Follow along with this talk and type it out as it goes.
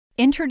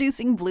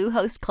Introducing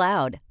Bluehost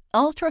Cloud,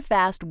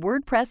 ultra-fast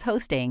WordPress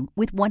hosting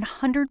with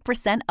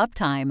 100%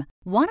 uptime.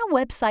 Want a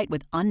website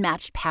with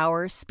unmatched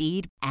power,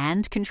 speed,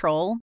 and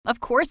control? Of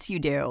course you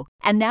do.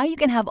 And now you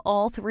can have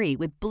all three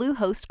with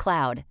Bluehost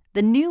Cloud,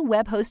 the new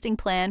web hosting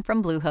plan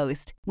from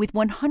Bluehost. With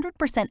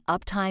 100%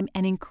 uptime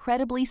and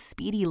incredibly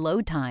speedy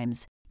load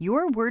times,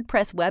 your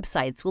WordPress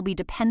websites will be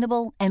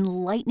dependable and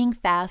lightning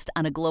fast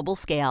on a global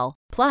scale.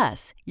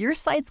 Plus, your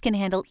sites can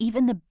handle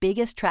even the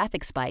biggest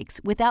traffic spikes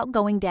without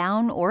going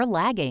down or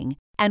lagging.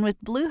 And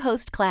with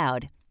Bluehost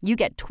Cloud, you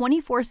get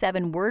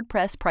 24/7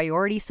 WordPress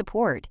priority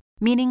support,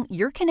 meaning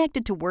you're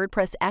connected to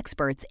WordPress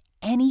experts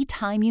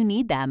anytime you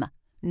need them.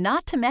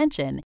 Not to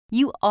mention,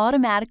 you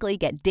automatically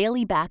get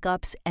daily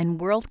backups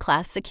and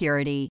world-class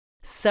security.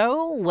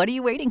 So, what are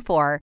you waiting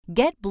for?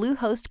 Get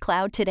Bluehost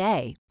Cloud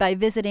today by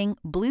visiting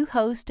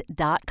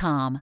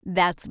Bluehost.com.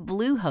 That's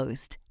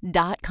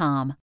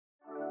Bluehost.com.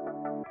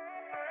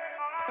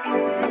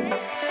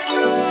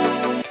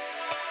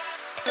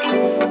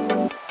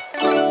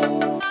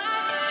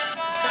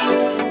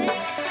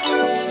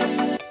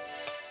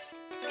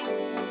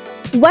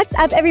 What's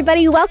up,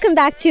 everybody? Welcome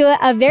back to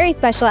a very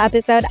special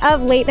episode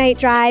of Late Night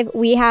Drive.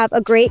 We have a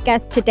great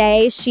guest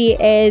today. She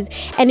is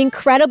an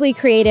incredibly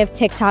creative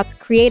TikTok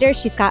creator.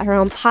 She's got her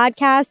own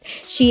podcast.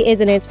 She is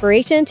an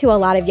inspiration to a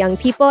lot of young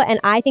people, and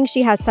I think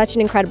she has such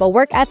an incredible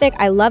work ethic.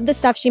 I love the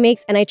stuff she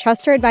makes, and I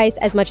trust her advice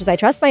as much as I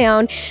trust my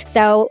own.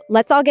 So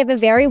let's all give a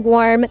very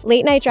warm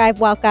Late Night Drive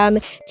welcome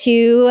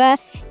to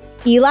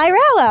Eli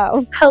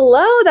Rallo.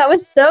 Hello, that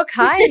was so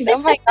kind. Oh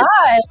my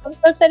God, I'm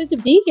so excited to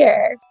be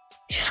here.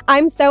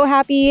 I'm so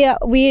happy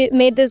we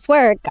made this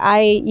work.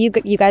 You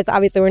guys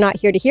obviously were not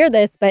here to hear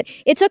this, but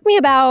it took me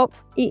there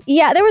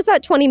was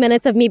about 20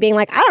 minutes of me being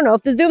like, I don't know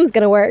if the Zoom's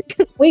going to work.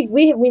 We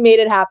made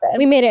it happen.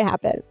 We made it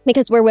happen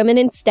because we're women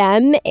in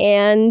STEM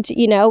and,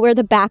 we're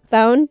the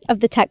backbone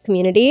of the tech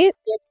community.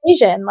 The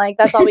occasion,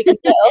 that's all we can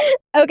do.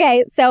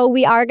 Okay, so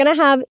we are going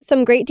to have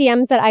some great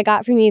DMs that I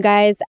got from you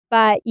guys,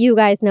 but you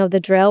guys know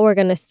the drill. We're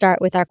going to start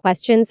with our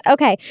questions.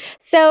 Okay,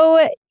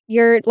 so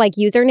your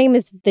username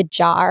is The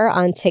Jar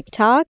on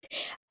TikTok.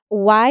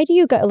 Why do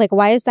you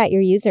why is that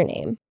your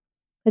username?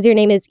 Because your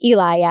name is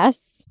Eli,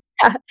 yes?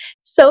 Yeah,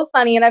 so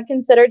funny. And I've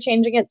considered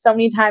changing it so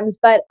many times,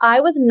 but I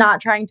was not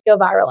trying to go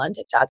viral on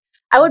TikTok.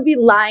 I would be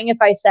lying if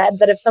I said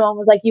that if someone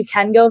was like, you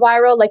can go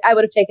viral, I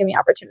would have taken the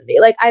opportunity.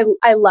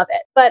 I love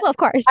it. But well, of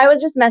course, I was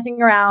just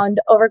messing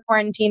around over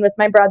quarantine with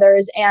my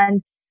brothers,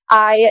 and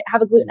I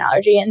have a gluten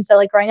allergy. And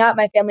so growing up,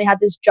 my family had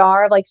this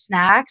jar of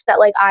snacks that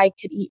I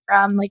could eat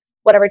from,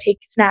 whatever, take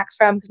snacks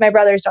from, because my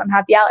brothers don't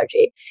have the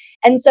allergy.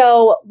 And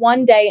so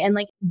one day in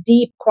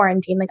deep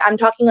quarantine, I'm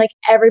talking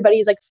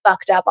everybody's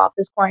fucked up off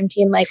this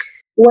quarantine.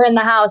 We're in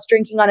the house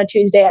drinking on a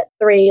Tuesday at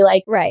 3.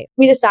 Right.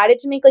 We decided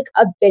to make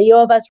a video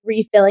of us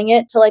refilling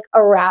it to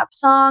a rap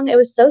song. It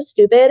was so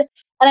stupid.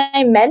 And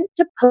I meant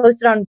to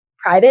post it on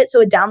private so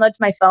it would download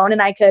to my phone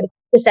and I could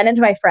just send it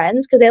to my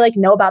friends because they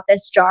know about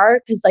this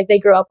jar because they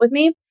grew up with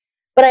me.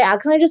 But I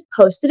accidentally just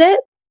posted it.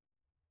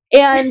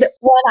 And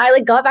when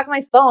I got back on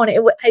my phone,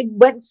 it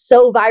went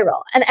so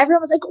viral, and everyone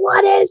was like,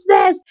 "What is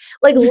this?"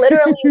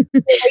 Literally,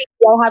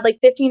 I had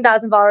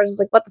 15,000 followers. I was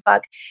like, "What the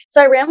fuck?"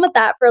 So I ran with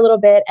that for a little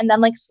bit, and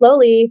then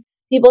slowly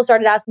people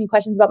started asking me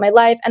questions about my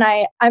life, and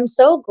I'm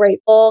so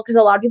grateful because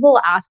a lot of people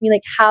will ask me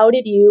how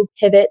did you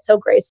pivot so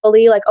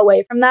gracefully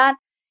away from that?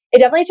 It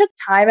definitely took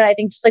time, and I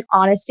think just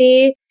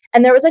honesty.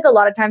 And there was a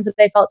lot of times that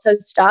I felt so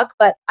stuck,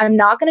 but I'm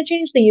not going to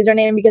change the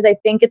username because I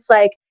think it's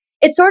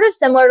it's sort of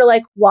similar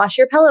to wash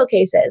your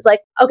pillowcases.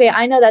 Okay,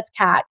 I know that's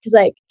Kat because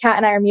Kat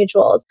and I are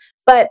mutuals,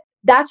 but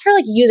that's her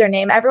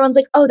username. Everyone's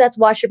oh, that's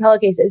wash your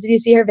pillowcases. Did you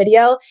see her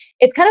video?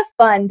 It's kind of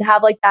fun to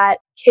have that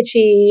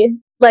kitschy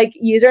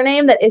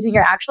username that isn't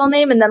your actual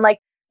name. And then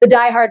the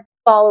diehard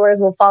followers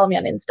will follow me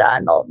on Insta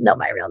and they'll know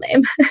my real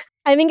name.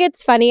 I think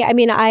it's funny. I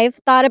mean, I've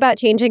thought about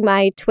changing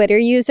my Twitter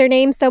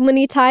username so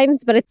many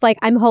times, but it's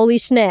I'm holy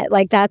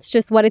schnitt. That's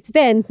just what it's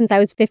been since I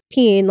was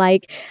 15. I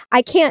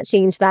can't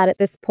change that at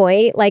this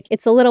point.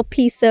 It's a little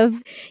piece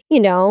of,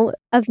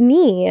 of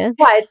me. Yeah,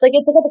 it's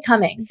it's a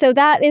becoming. So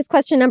that is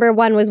question number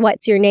 1 was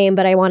what's your name?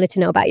 But I wanted to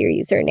know about your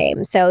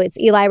username. So it's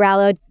Eli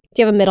Rallo. Do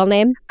you have a middle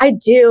name? I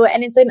do.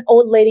 And it's an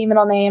old lady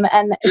middle name.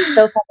 And it's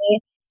so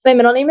funny. So my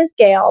middle name is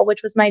Gail,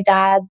 which was my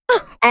dad's.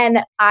 And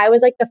I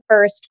was the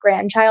first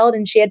grandchild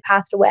and she had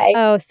passed away.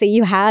 Oh, so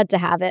you had to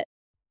have it.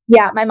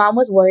 Yeah, my mom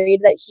was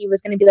worried that he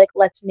was going to be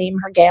let's name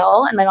her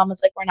Gail. And my mom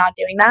was we're not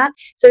doing that.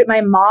 So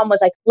my mom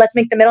was let's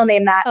make the middle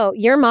name that. Oh,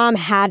 your mom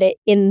had it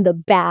in the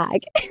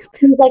bag.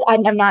 He was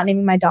I'm not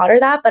naming my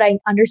daughter that, but I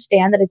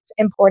understand that it's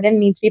important and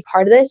needs to be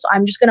part of this. So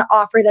I'm just going to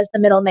offer it as the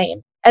middle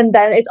name. And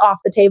then it's off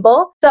the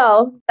table.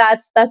 So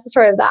that's the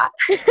story of that.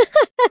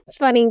 That's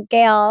funny,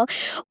 Gail.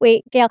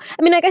 Wait, Gail.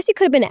 I mean, I guess you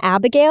could have been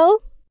Abigail.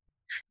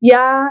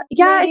 Yeah. It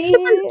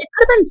could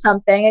have been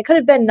something. It could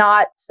have been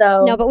not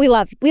so. No, but we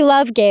love Gail. We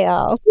love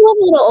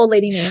a little old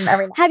lady name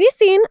every now. Have you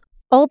seen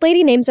old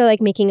lady names are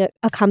making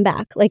a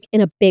comeback,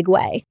 in a big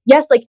way?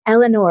 Yes,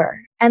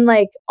 Eleanor and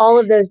all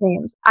of those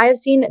names. I have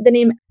seen the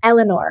name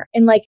Eleanor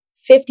in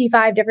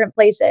 55 different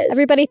places.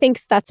 Everybody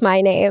thinks that's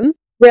my name.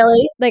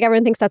 Really? Like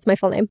everyone thinks that's my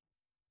full name.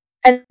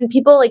 And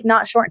people like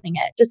not shortening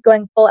it, just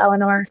going full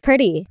Eleanor. It's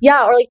pretty.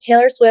 Yeah, or like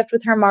Taylor Swift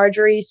with her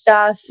Marjorie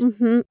stuff.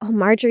 Oh,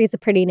 Marjorie's a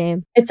pretty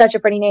name. It's such a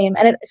pretty name.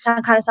 And it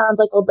kind of sounds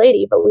like old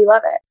lady, but we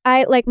love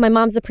it. My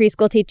mom's a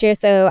preschool teacher,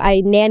 so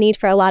I nannied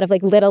for a lot of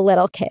like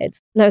little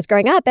kids when I was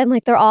growing up. And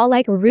like they're all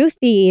like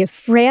Ruthie,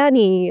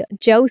 Franny,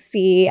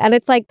 Josie. And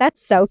it's like,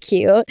 that's so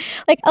cute.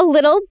 Like a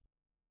little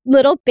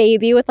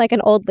baby with like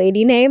an old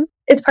lady name.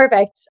 It's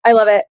perfect. I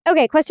love it.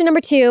 Okay, question number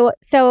 2.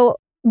 So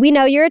we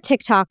know you're a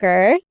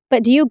TikToker,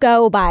 but do you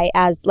go by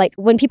as like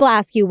when people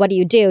ask you, what do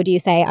you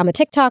say, I'm a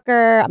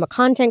TikToker, I'm a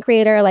content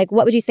creator? Like,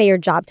 what would you say your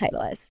job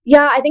title is?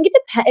 Yeah, I think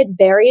it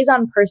varies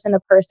on person to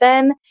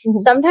person.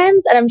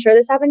 Sometimes, and I'm sure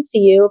this happens to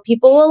you,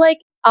 people will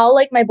I'll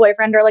like my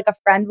boyfriend or like a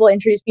friend will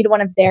introduce me to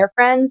one of their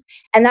friends,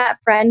 and that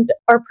friend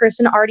or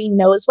person already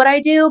knows what I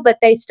do, but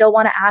they still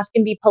want to ask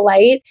and be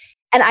polite.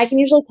 And I can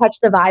usually catch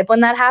the vibe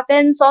when that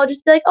happens. So I'll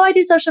just be like, oh, I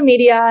do social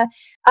media.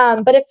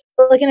 But if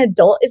like an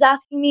adult is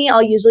asking me,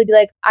 I'll usually be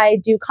like, I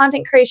do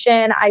content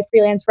creation. I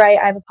freelance write.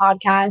 I have a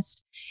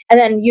podcast. And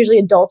then usually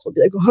adults will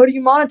be like, well, how do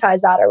you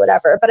monetize that or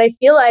whatever? But I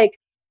feel like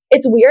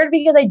it's weird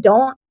because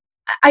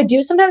I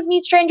do sometimes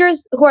meet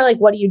strangers who are like,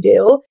 what do you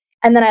do?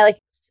 And then I like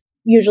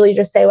usually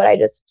just say what I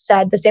just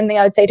said, the same thing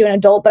I would say to an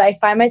adult. But I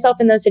find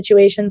myself in those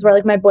situations where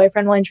like my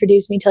boyfriend will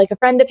introduce me to like a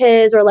friend of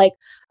his or like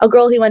a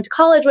girl he went to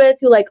college with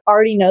who like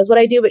already knows what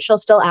I do, but she'll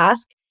still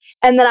ask.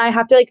 And then I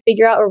have to like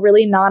figure out a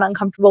really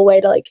non-uncomfortable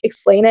way to like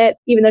explain it,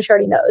 even though she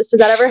already knows. Does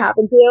that ever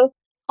happen to you?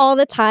 All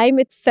the time.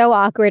 It's so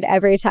awkward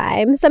every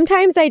time.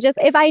 Sometimes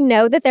if I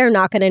know that they're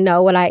not going to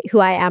know who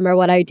I am or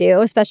what I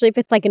do, especially if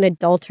it's like an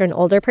adult or an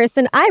older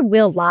person, I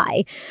will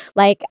lie.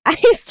 Like I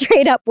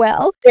straight up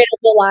will. Straight up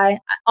will lie.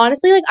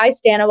 Honestly, like I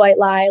stand a white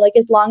lie. Like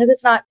as long as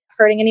it's not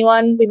hurting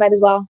anyone, we might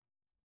as well.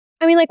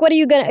 I mean, like,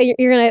 you're going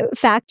to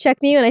fact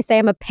check me when I say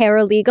I'm a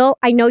paralegal?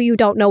 I know you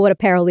don't know what a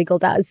paralegal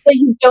does. So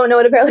you don't know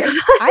what a paralegal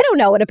does? I don't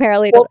know what a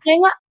paralegal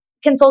does.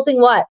 Consulting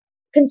what?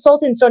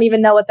 Consultants don't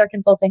even know what they're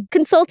consulting.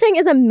 Consulting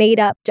is a made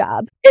up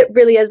job. It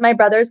really is. My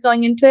brother's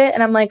going into it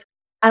and I'm like,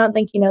 I don't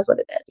think he knows what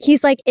it is.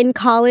 He's like in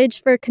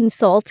college for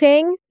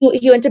consulting.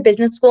 He went to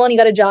business school and he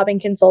got a job in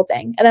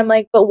consulting. And I'm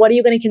like, but what are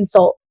you going to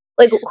consult?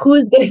 Like,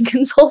 who's getting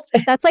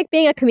consulted? That's like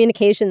being a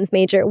communications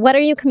major. What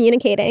are you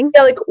communicating?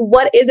 Yeah, like,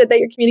 what is it that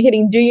you're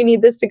communicating? Do you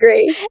need this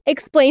degree?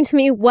 Explain to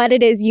me what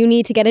it is you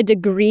need to get a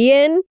degree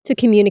in to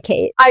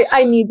communicate.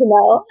 I need to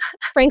know.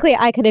 Frankly,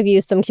 I could have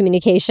used some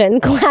communication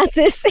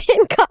classes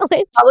in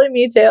college. Probably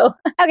me too.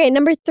 Okay,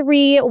 number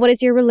 3, what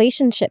is your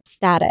relationship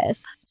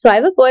status? So I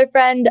have a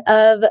boyfriend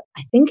of,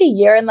 I think, a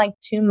year and like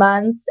 2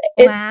 months.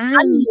 It's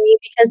funny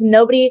because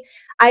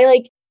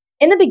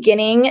in the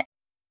beginning,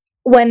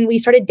 when we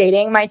started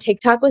dating, my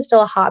TikTok was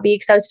still a hobby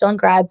because I was still in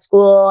grad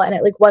school and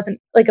it like wasn't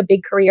like a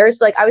big career.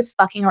 So like I was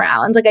fucking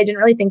around. Like I didn't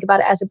really think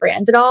about it as a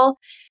brand at all.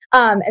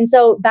 And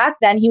so back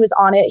then he was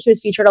on it. He was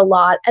featured a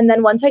lot. And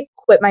then once I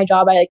quit my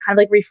job, I like kind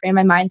of like reframed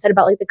my mindset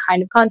about like the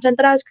kind of content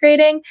that I was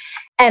creating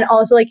and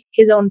also like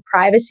his own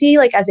privacy,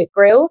 like as it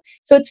grew.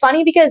 So it's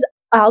funny because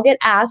I'll get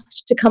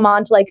asked to come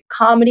on to like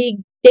comedy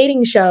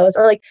dating shows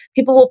or like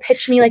people will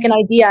pitch me like an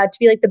idea to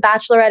be like the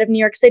Bachelorette of New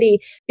York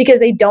City because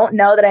they don't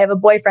know that I have a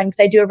boyfriend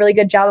because I do a really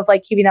good job of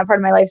like keeping that part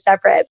of my life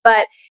separate.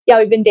 But yeah,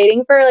 we've been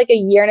dating for like a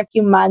year and a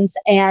few months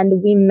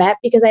and we met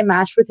because I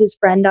matched with his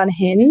friend on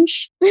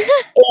Hinge.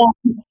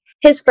 And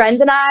his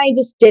friend and I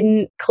just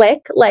didn't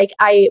click. Like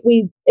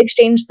we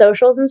exchanged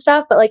socials and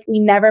stuff, but like we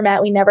never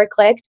met, we never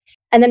clicked.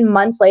 And then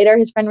months later,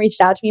 his friend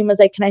reached out to me and was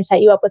like, can I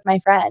set you up with my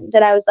friend?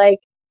 And I was like,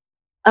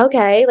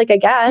 okay, like I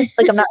guess,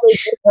 like I'm not really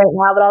good right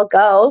now, but I'll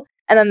go.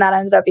 And then that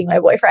ended up being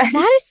my boyfriend.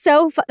 That is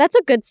so fun. That's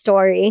a good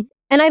story.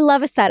 And I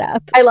love a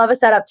setup. I love a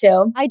setup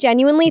too. I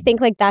genuinely think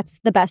like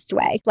that's the best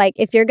way. Like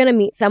if you're going to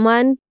meet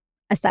someone,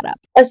 a setup.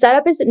 A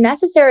setup is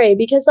necessary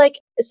because like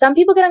some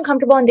people get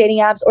uncomfortable on dating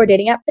apps or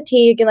dating app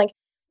fatigue and like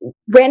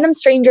random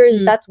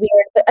strangers, that's weird.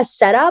 But a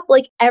setup,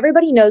 like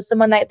everybody knows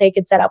someone that they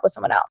could set up with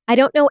someone else. I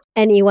don't know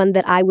anyone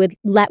that I would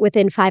let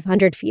within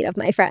 500 feet of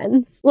my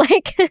friends.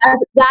 Like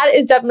that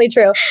is definitely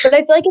true. But I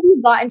feel like if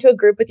you got into a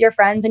group with your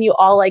friends and you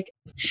all like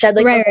said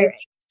like, right.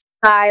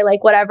 Hi,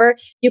 like whatever,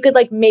 you could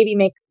like maybe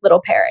make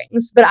little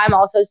pairings. But I'm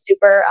also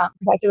super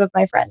protective of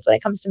my friends when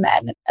it comes to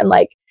men and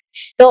like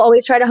they'll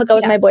always try to hook up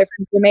with my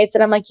boyfriend's roommates.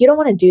 And I'm like, you don't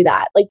want to do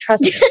that. Like,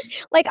 trust me.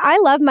 Like I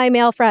love my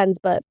male friends,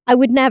 but I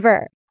would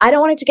never. I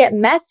don't want it to get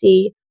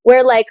messy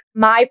where like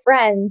my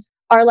friends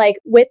are like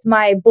with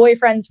my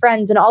boyfriend's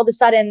friends and all of a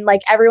sudden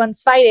like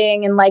everyone's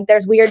fighting and like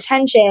there's weird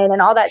tension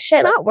and all that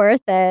shit. Not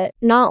worth it.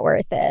 Not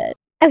worth it.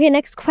 Okay,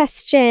 next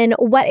question.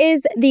 What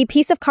is the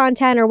piece of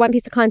content or one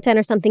piece of content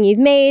or something you've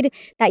made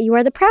that you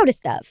are the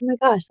proudest of? Oh my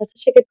gosh, that's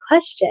such a good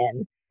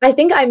question. I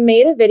think I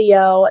made a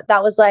video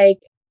that was like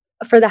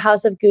for the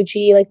House of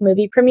Gucci like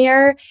movie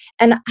premiere.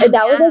 And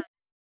that was like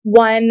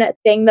one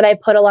thing that I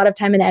put a lot of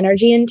time and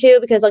energy into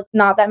because like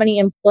not that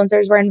many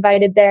influencers were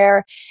invited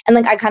there. And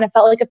like I kind of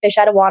felt like a fish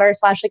out of water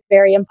 / like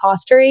very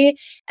impostery.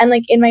 And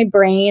like in my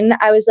brain,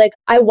 I was like,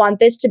 I want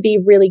this to be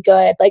really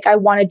good. Like I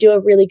want to do a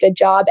really good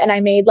job. And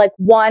I made like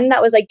one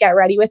that was like, get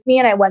ready with me.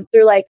 And I went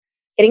through like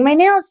getting my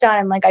nails done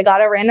and like I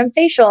got a random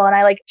facial and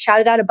I like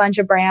shouted out a bunch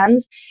of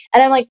brands.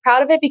 And I'm like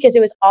proud of it because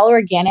it was all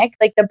organic.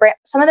 Like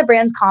some of the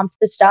brands comped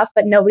the stuff,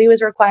 but nobody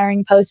was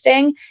requiring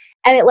posting.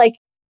 And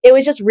it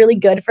was just really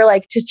good for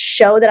like to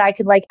show that I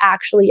could like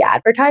actually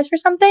advertise for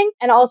something.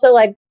 And also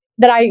like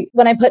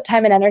when I put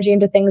time and energy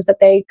into things that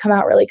they come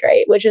out really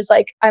great, which is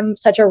like, I'm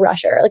such a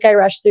rusher. Like I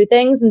rush through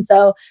things. And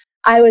so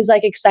I was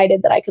like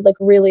excited that I could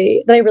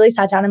that I really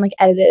sat down and like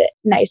edited it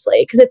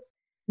nicely. Cause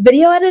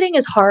video editing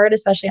is hard,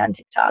 especially on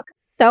TikTok.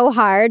 So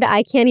hard.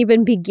 I can't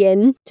even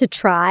begin to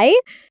try.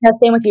 Yeah,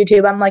 same with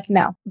YouTube. I'm like,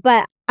 no.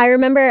 But I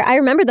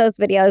remember those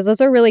videos. Those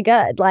were really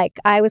good. Like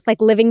I was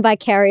like living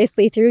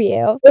vicariously through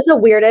you. It was the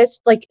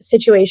weirdest like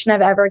situation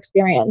I've ever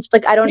experienced.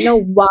 Like I don't know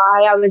why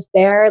I was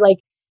there. Like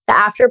the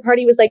after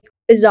party was like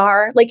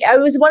bizarre. Like I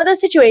was one of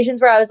those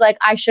situations where I was like,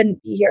 I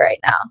shouldn't be here right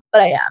now,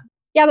 but I am.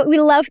 Yeah, but we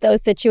love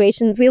those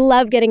situations. We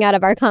love getting out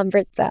of our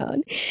comfort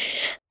zone.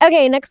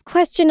 Okay, next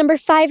question, number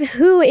 5.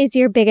 Who is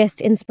your biggest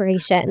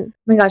inspiration?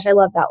 Oh my gosh, I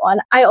love that one.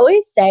 I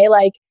always say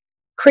like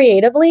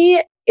creatively,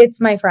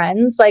 it's my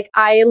friends. Like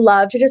I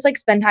love to just like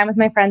spend time with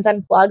my friends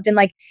unplugged. And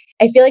like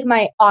I feel like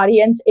my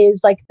audience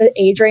is like the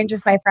age range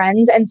of my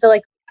friends. And so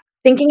like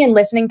thinking and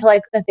listening to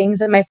like the things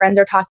that my friends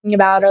are talking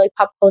about or like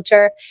pop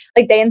culture,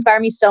 like they inspire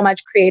me so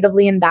much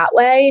creatively in that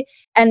way.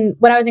 And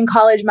when I was in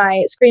college,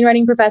 my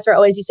screenwriting professor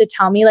always used to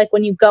tell me like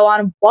when you go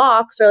on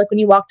walks or like when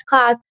you walk to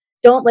class,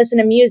 don't listen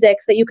to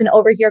music so that you can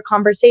overhear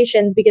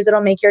conversations because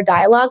it'll make your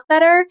dialogue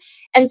better.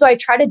 And so I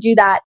try to do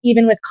that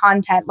even with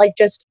content, like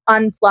just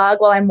unplug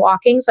while I'm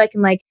walking so I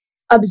can like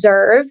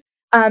observe.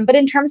 But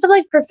in terms of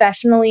like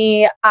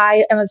professionally,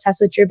 I am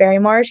obsessed with Drew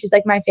Barrymore. She's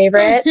like my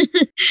favorite.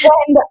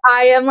 And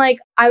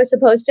I was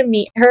supposed to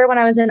meet her when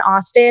I was in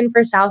Austin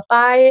for South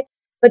by,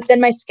 but then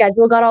my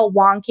schedule got all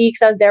wonky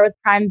because I was there with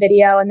Prime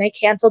Video and they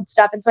canceled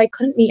stuff. And so I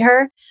couldn't meet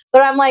her.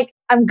 But I'm like,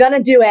 I'm going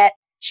to do it.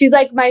 She's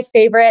like my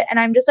favorite. And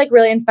I'm just like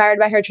really inspired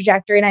by her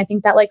trajectory. And I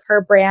think that like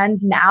her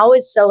brand now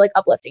is so like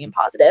uplifting and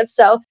positive.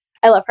 So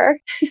I love her.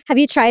 Have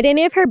you tried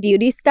any of her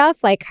beauty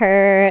stuff, like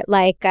her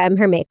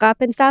makeup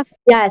and stuff?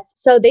 Yes.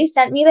 So they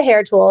sent me the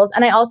hair tools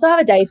and I also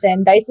have a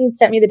Dyson. Dyson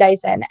sent me the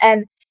Dyson.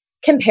 And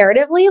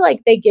comparatively,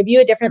 like they give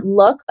you a different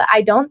look, but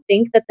I don't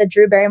think that the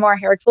Drew Barrymore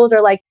hair tools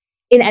are like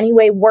in any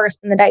way worse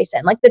than the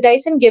Dyson. Like the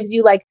Dyson gives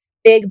you like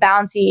big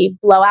bouncy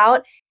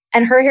blowout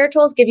and her hair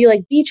tools give you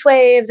like beach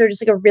waves or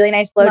just like a really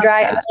nice blow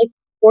dry. And it's like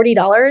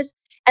 $40.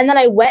 And then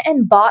I went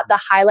and bought the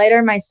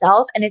highlighter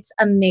myself and it's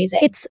amazing.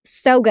 It's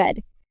so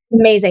good.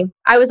 Amazing.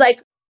 I was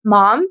like,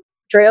 Mom,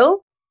 Drew,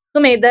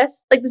 who made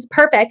this? Like this is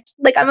perfect.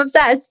 Like I'm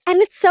obsessed.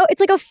 And it's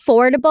like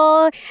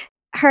affordable.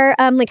 Her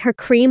her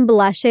cream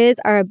blushes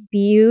are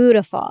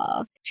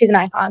beautiful. She's an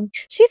icon.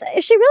 She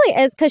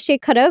really is, because she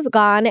could have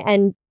gone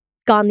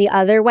the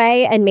other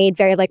way and made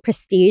very like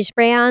prestige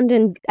brand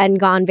and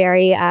gone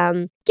very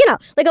like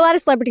a lot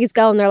of celebrities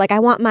go and they're like, I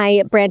want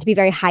my brand to be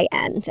very high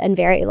end and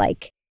very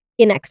like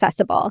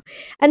inaccessible.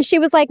 And she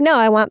was like, no,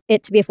 I want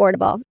it to be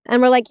affordable.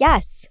 And we're like,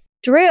 yes,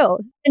 Drew.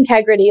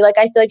 Integrity. Like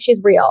I feel like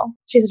she's real.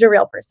 She's such a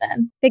real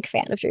person. Big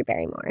fan of Drew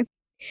Barrymore.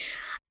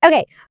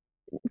 Okay.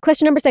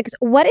 Question number 6.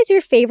 What is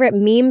your favorite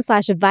meme /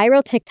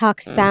 viral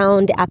TikTok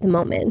sound at the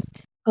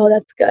moment? Oh,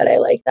 that's good. I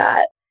like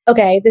that.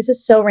 Okay, this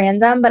is so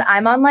random, but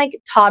I'm on like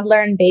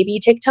toddler and baby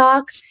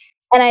TikTok.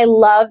 And I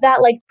love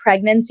that like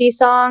pregnancy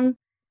song.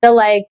 The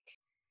like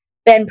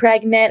been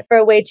pregnant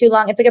for way too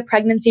long. It's like a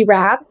pregnancy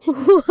rap.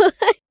 What?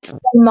 The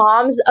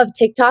moms of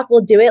TikTok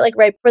will do it like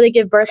right before they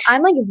give birth.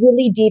 I'm like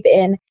really deep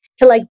in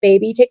to like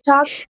baby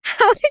TikTok.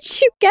 How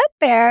did you get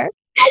there?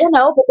 I don't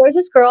know, but there's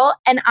this girl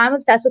and I'm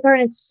obsessed with her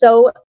and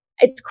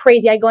it's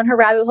crazy. I go in her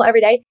rabbit hole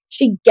every day.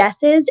 She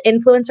guesses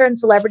influencer and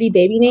celebrity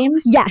baby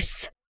names.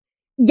 Yes.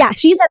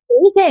 She's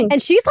amazing.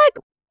 And she's like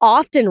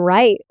often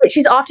right.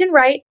 She's often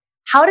right.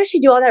 How does she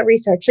do all that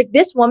research? Like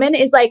this woman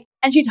is like,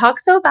 and she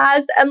talks so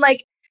fast. And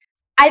like,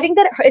 I think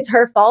that it's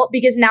her fault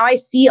because now I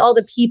see all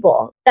the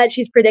people that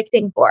she's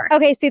predicting for.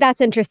 Okay, see,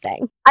 that's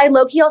interesting. I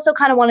low-key also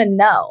kind of want to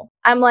know.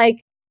 I'm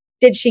like,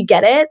 did she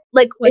get it?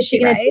 Like, is she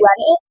going to do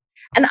it?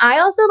 And I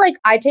also like,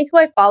 I take who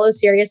I follow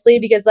seriously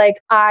because like,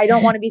 I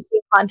don't want to be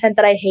seeing content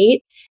that I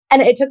hate.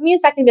 And it took me a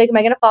second to be like, am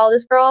I going to follow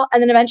this girl?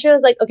 And then eventually I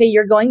was like, okay,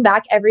 you're going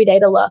back every day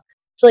to look.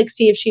 To like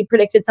see if she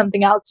predicted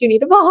something else. You need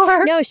to follow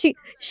her. No,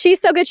 she's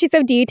so good. She's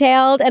so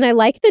detailed. And I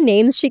like the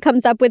names she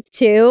comes up with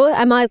too.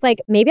 I'm always like,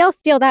 maybe I'll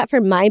steal that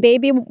for my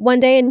baby one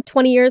day in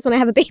 20 years when I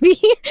have a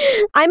baby.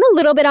 I'm a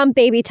little bit on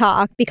baby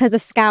talk because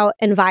of Scout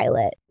and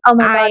Violet. Oh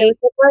my God, it was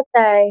her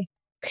birthday.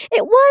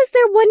 It was.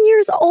 They're 1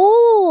 year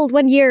old.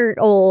 1 year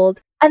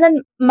old. And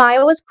then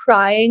Maya was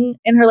crying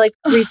in her like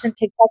recent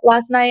TikTok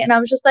last night. And I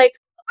was just like,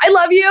 I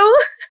love you.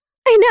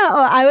 I know.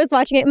 I was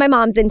watching it. My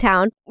mom's in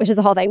town, which is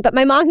a whole thing, but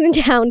my mom's in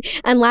town.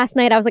 And last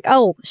night I was like,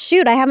 oh,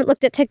 shoot, I haven't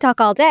looked at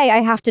TikTok all day. I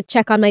have to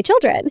check on my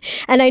children.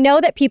 And I know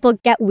that people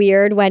get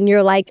weird when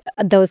you're like,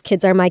 those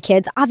kids are my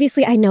kids.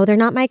 Obviously, I know they're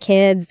not my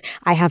kids.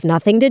 I have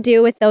nothing to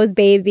do with those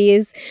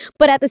babies.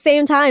 But at the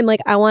same time,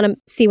 like, I want to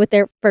see what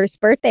their first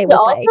birthday was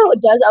like. Also,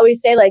 it does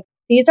always say, like,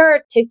 these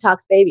are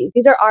TikTok's babies.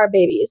 These are our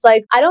babies.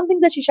 Like, I don't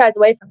think that she shies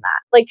away from that.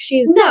 Like,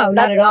 she's No,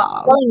 not at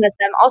all. Telling us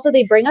them. Also,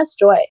 they bring us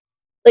joy.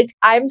 Like,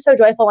 I'm so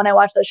joyful when I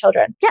watch those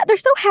children. Yeah, they're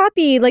so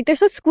happy. Like, they're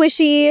so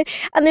squishy.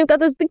 And they've got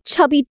those big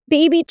chubby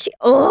baby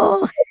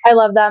oh, I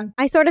love them.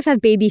 I sort of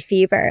have baby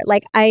fever.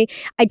 Like, I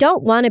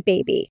don't want a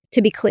baby,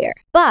 to be clear.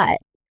 But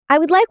I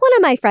would like one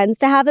of my friends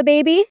to have a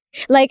baby.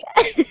 Like,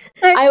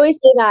 I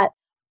always say that.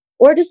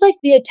 Or just like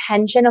the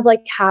attention of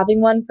like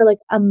having one for like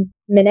a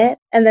minute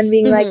and then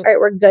being like, all right,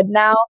 we're good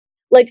now.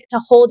 Like to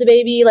hold a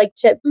baby, like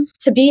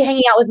to be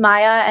hanging out with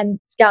Maya and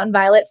Scout and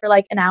Violet for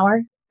like an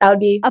hour. That would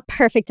be a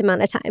perfect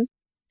amount of time.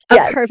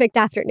 A perfect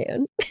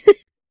afternoon.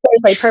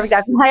 Seriously, perfect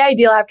afternoon. My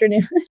ideal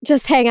afternoon.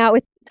 Just hang out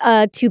with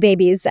 2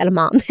 babies and a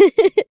mom.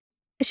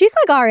 She's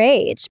like our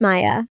age,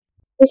 Maya.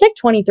 She's like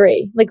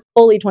 23, like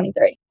fully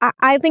 23.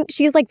 I think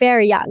she's like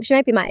very young. She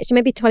might be my age. She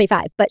might be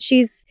 25, but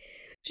she's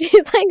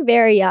like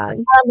very young.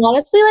 I'm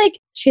honestly like,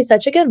 she's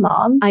such a good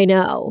mom. I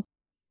know.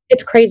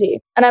 It's crazy.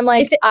 And I'm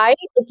like,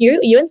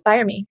 you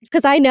inspire me.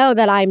 Because I know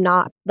that I'm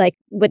not like,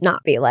 would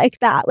not be like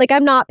that. Like,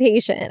 I'm not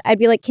patient. I'd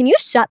be like, can you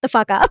shut the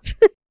fuck up?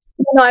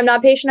 No, I'm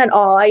not patient at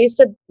all. I used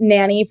to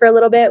nanny for a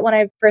little bit when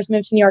I first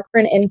moved to New York for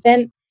an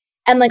infant.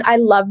 And like, I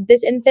loved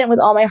this infant with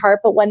all my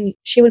heart. But when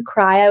she would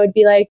cry, I would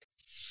be like,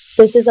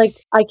 this is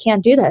like, I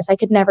can't do this. I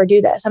could never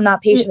do this. I'm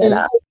not patient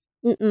enough.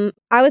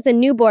 I was a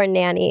newborn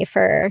nanny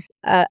for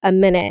a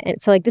minute.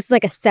 And so like, this is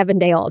like a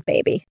 7-day-old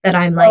baby that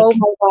I'm like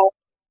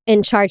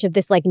in charge of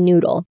this like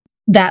noodle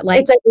that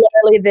like. It's like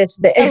literally this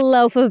big. A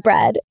loaf of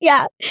bread.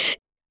 Yeah.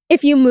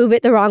 If you move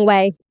it the wrong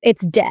way,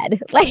 it's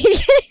dead. Like.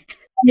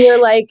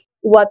 You're like,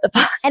 what the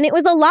fuck? And it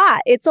was a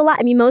lot. It's a lot.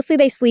 I mean, mostly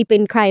they sleep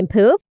and cry and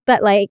poop,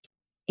 but like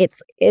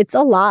it's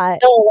a lot.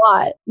 A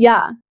lot.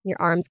 Yeah. Your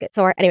arms get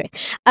sore. Anyway.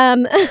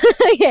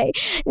 Okay.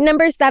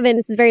 Number 7,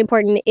 this is very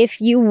important.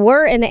 If you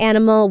were an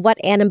animal, what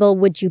animal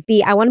would you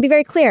be? I want to be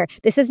very clear.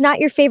 This is not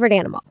your favorite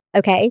animal.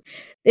 Okay.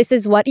 This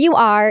is what you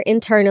are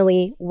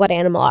internally. What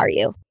animal are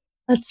you?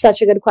 That's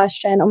such a good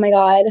question. Oh my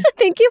God.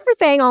 Thank you for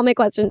saying all my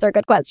questions are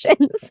good questions.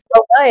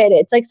 So good.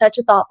 It's like such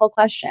a thoughtful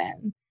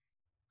question.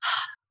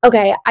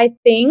 Okay, I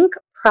think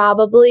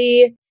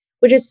probably,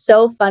 which is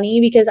so funny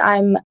because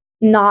I'm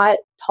not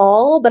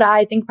tall, but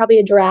I think probably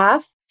a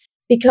giraffe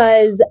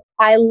because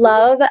I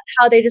love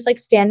how they just like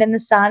stand in the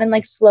sun and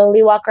like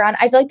slowly walk around.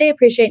 I feel like they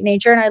appreciate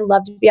nature and I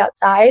love to be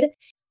outside.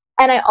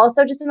 And I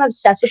also just am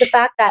obsessed with the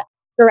fact that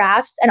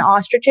giraffes and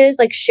ostriches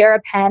like share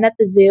a pen at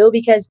the zoo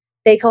because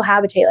they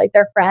cohabitate, like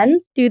they're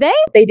friends. Do they?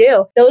 They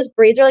do. Those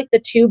breeds are like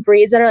the 2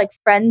 breeds that are like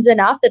friends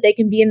enough that they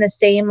can be in the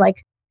same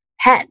like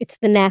pen. It's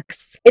the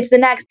next.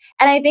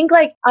 And I think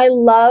like I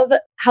love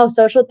how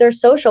they're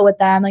social with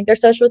them. Like they're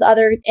social with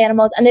other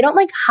animals and they don't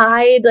like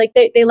hide. Like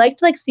they like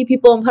to like see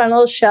people and put on a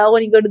little show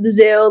when you go to the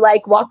zoo,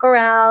 like walk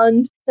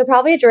around. So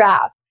probably a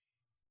giraffe.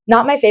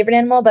 Not my favorite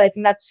animal, but I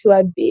think that's who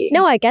I'd be.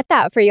 No, I get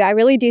that for you. I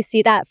really do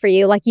see that for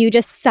you. Like you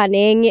just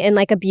sunning in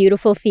like a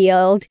beautiful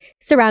field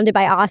surrounded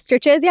by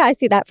ostriches. Yeah, I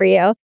see that for you.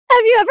 Have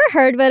you ever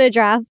heard what a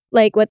giraffe,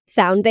 like what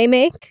sound they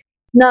make?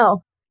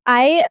 No.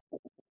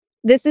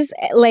 This is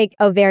like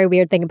a very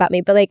weird thing about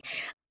me, but like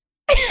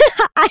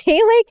I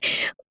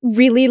like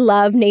really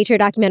love nature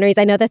documentaries.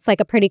 I know that's like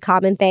a pretty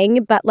common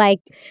thing, but like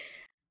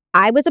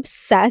I was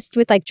obsessed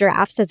with like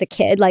giraffes as a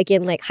kid, like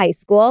in like high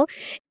school.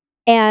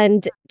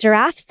 And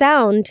giraffe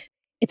sound,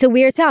 it's a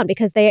weird sound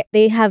because they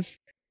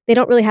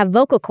don't really have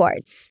vocal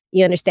cords,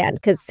 you understand?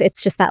 Because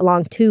it's just that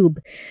long tube.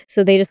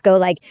 So they just go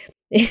like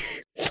they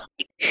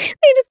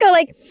just go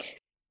like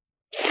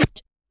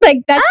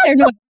that's their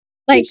noise.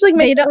 Like they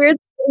make weird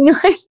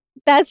noise.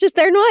 That's just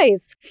their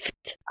noise.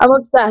 I'm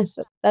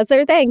obsessed. That's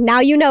their thing.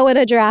 Now you know what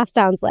a giraffe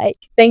sounds like.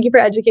 Thank you for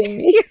educating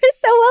me. You're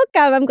so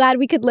welcome. I'm glad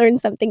we could learn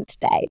something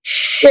today.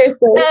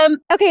 Seriously.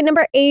 Okay,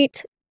 number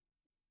 8.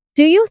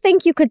 Do you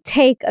think you could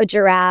take a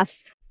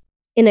giraffe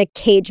in a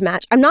cage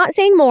match? I'm not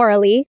saying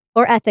morally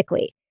or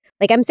ethically.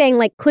 Like I'm saying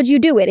like, could you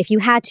do it? If you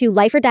had to,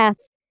 life or death,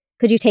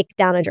 could you take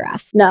down a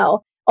giraffe?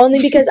 No, only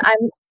because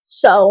I'm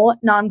so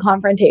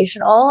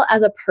non-confrontational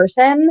as a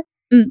person.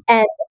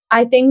 And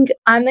I think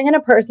I'm the kind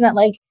of person that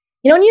like,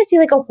 you know, when you see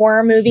like a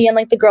horror movie and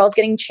like the girl's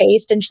getting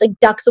chased and she like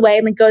ducks away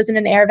and like goes in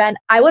an air vent,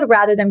 I would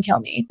rather them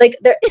kill me. Like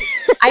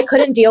I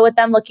couldn't deal with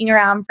them looking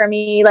around for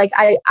me. Like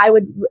I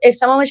would, if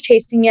someone was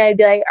chasing me, I'd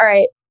be like, all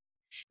right,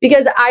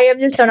 because I am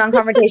just so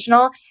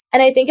non-confrontational.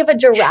 And I think if a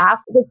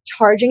giraffe was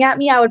charging at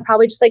me, I would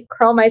probably just like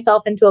curl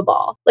myself into a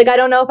ball. Like, I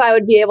don't know if I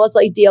would be able to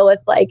like deal with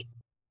like,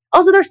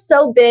 also they're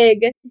so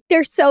big.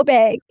 They're so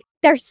big.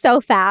 They're so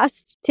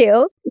fast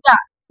too. Yeah.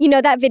 You know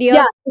that video?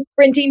 Yeah, the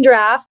sprinting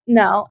giraffe.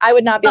 No, I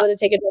would not be able to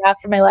take a giraffe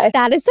for my life.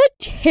 That is a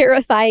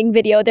terrifying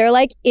video. They're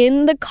like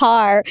in the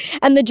car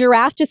and the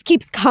giraffe just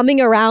keeps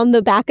coming around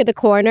the back of the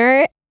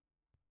corner.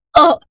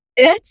 Oh,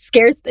 that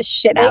scares the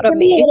shit They out of can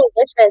be a me. little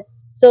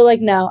vicious. So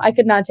like, no, I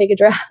could not take a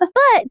giraffe.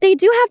 But they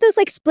do have those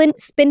like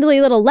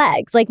spindly little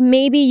legs. Like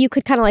maybe you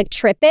could kind of like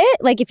trip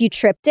it. Like if you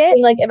tripped it.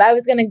 And like if I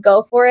was going to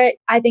go for it,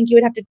 I think you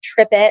would have to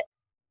trip it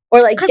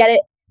or like get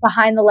it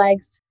behind the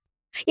legs.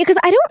 Yeah, because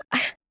I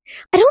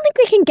don't think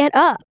they can get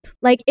up.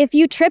 Like if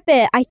you trip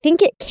it, I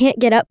think it can't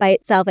get up by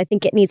itself. I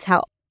think it needs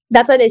help.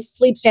 That's why they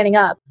sleep standing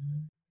up.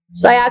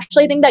 So I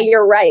actually think that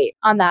you're right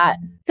on that.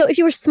 So if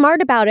you were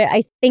smart about it,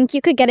 I think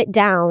you could get it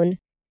down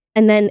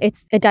and then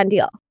it's a done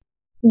deal.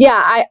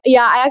 Yeah, I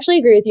actually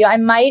agree with you. I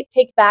might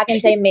take back and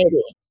say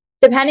maybe,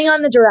 depending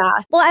on the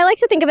giraffe. Well, I like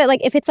to think of it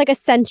like if it's like a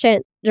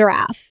sentient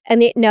giraffe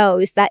and it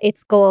knows that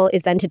its goal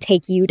is then to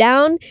take you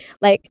down,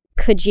 like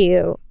could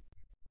you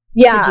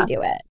do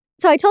it?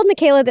 So I told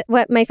Michaela that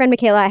what my friend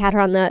Michaela, I had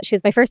her she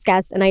was my first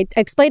guest, and I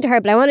explained to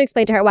her, but I want to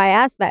explain to her why I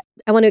asked that.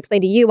 I want to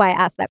explain to you why I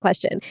asked that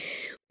question.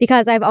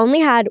 Because I've only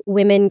had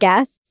women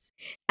guests,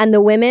 and the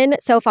women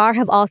so far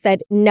have all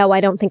said, no, I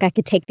don't think I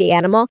could take the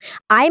animal.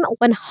 I'm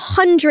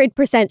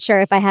 100% sure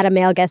if I had a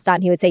male guest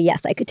on, he would say,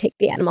 yes, I could take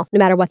the animal, no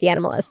matter what the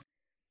animal is.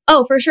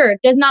 Oh, for sure.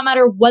 Does not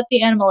matter what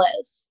the animal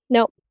is.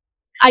 Nope.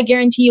 I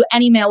guarantee you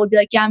any male would be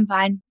like, yeah, I'm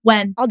fine.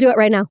 When? I'll do it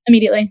right now.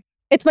 Immediately.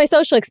 It's my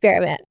social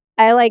experiment.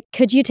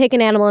 Could you take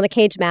an animal in a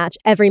cage match?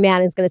 Every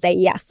man is going to say,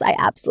 yes, I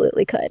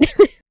absolutely could.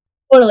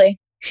 Totally.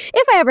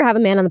 If I ever have a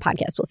man on the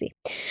podcast, we'll see.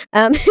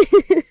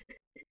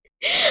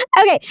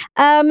 Okay.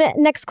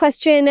 Next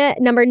question,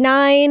 number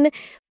 9.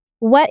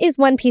 What is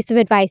one piece of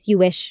advice you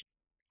wish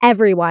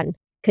everyone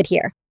could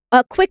hear?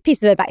 A quick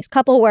piece of advice,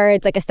 couple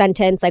words, like a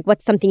sentence, like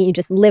what's something you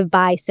just live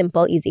by,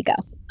 simple, easy, go.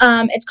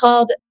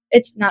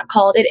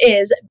 It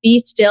is Be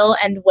Still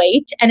and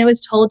Wait. And it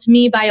was told to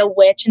me by a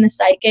witch and a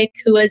psychic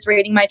who was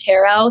reading my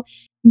tarot.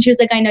 And she was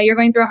like, I know you're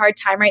going through a hard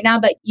time right now,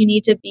 but you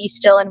need to be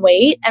still and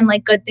wait. And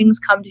like good things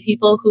come to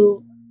people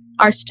who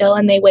are still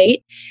and they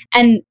wait.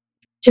 And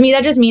to me,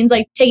 that just means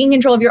like taking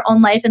control of your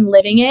own life and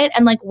living it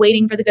and like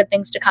waiting for the good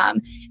things to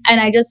come.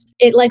 And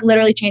it like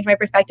literally changed my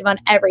perspective on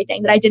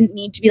everything, that I didn't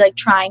need to be like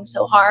trying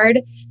so hard,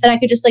 that I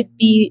could just like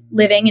be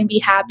living and be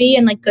happy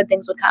and like good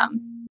things would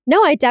come.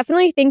 No, I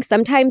definitely think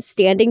sometimes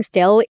standing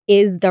still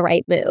is the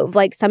right move.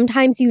 Like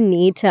sometimes you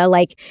need to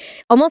like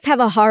almost have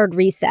a hard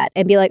reset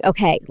and be like,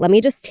 okay, let me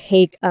just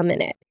take a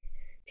minute,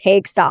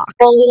 take stock.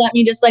 Well, let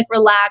me just like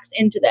relax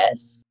into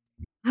this.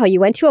 Oh, you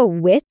went to a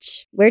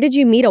witch? Where did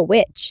you meet a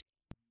witch?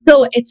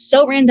 So it's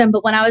so random,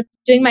 but when I was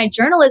doing my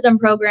journalism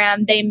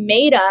program, they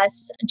made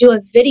us do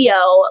a video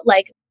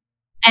like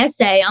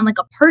essay on like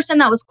a person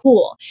that was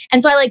cool.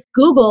 And so I like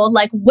Googled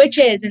like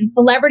witches and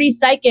celebrity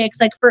psychics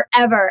like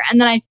forever.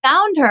 And then I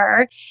found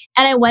her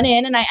and I went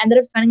in and I ended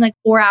up spending like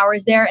 4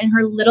 hours there in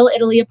her little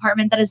Italy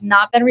apartment that has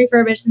not been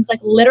refurbished since like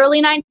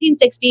literally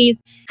 1960s.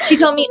 She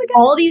told me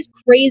all these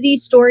crazy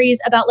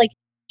stories about like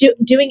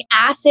doing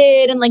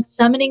acid and like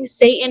summoning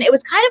Satan. It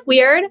was kind of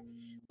weird,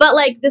 but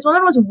like this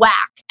woman was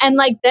whack. And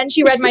like then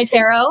she read my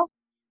tarot.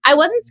 I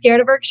wasn't scared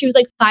of her because she was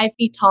like 5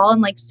 feet tall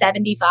and like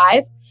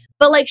 75.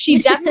 But like she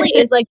definitely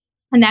is like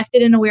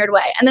connected in a weird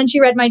way. And then she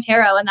read my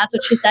tarot and that's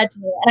what she said to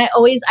me. And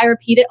I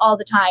repeat it all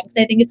the time because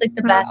I think it's like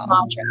the best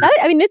mantra.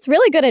 It's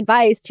really good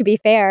advice, to be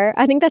fair.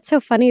 I think that's so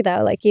funny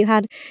though. Like you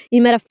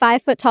met a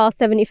 5 foot tall,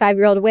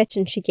 75-year-old witch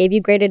and she gave you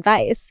great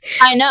advice.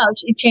 I know.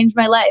 She changed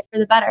my life for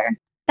the better.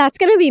 That's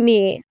going to be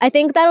me. I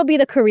think that'll be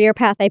the career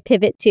path I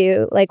pivot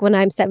to like when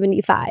I'm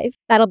 75.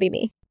 That'll be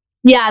me.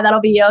 Yeah, that'll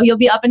be you. You'll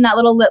be up in that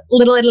little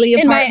Italy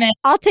apartment.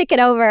 I'll take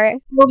it over.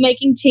 We're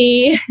making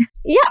tea.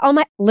 Yeah.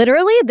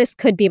 Literally, this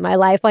could be my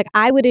life. Like,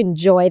 I would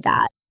enjoy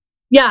that.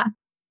 Yeah.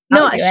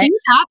 No, she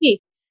was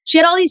happy. She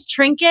had all these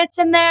trinkets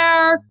in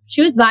there.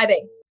 She was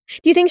vibing.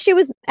 Do you think she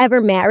was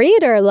ever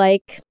married or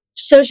like?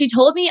 So she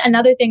told me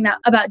another thing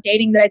about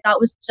dating that I thought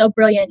was so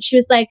brilliant. She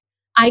was like,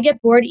 I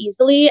get bored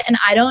easily and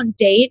I don't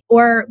date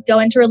or go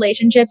into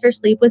relationships or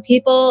sleep with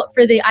people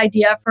for the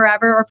idea of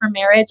forever or for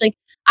marriage. Like,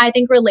 I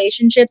think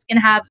relationships can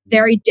have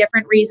very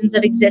different reasons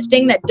of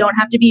existing that don't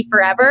have to be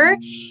forever.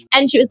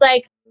 And she was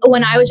like,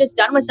 when I was just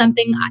done with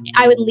something,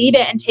 I would leave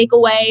it and take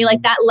away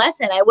like that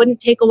lesson. I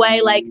wouldn't take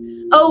away like,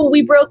 oh,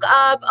 we broke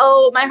up.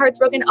 Oh, my heart's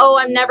broken. Oh,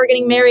 I'm never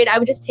getting married. I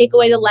would just take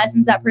away the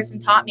lessons that person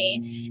taught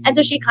me. And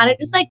so she kind of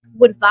just like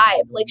would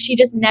vibe. Like she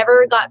just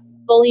never got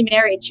fully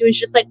married. She was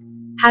just like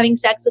having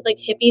sex with like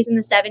hippies in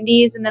the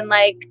 70s. And then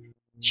like,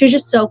 she was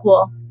just so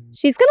cool.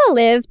 She's going to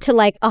live to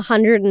like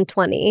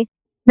 120.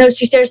 No,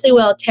 she seriously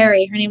will.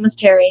 Terry. Her name was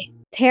Terry.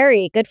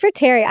 Terry. Good for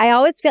Terry. I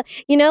always feel,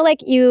 like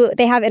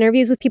they have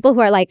interviews with people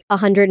who are like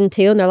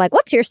 102 and they're like,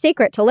 what's your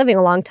secret to living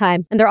a long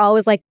time? And they're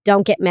always like,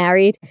 don't get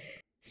married.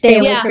 Stay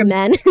away from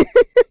men.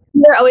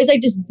 They're always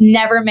like, just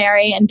never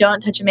marry and don't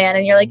touch a man.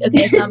 And you're like,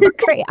 okay, so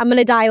great. I'm going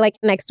to die like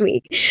next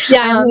week.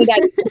 Yeah, I'm going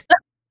to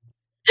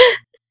die.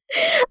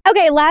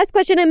 Okay, last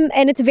question.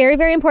 And it's very,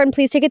 very important.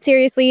 Please take it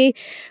seriously.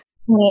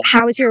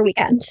 How was your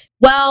weekend?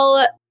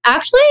 Well,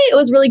 actually, it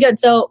was really good.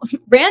 So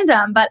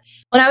random, but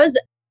when I was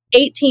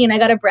 18, I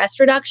got a breast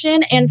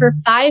reduction. And for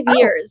 5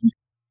 years,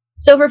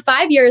 So for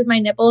 5 years, my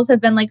nipples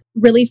have been like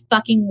really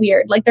fucking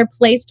weird. Like they're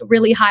placed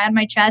really high on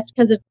my chest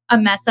because of a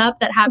mess up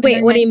that happened.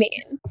 Wait, what do you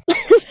mean? I'm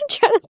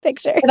trying to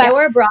picture. If I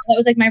wore a bra that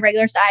was like my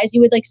regular size, you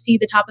would like see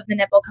the top of the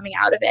nipple coming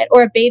out of it,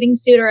 or a bathing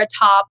suit or a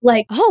top,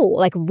 like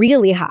like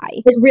really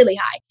high. Like really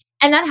high.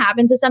 And that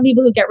happens to some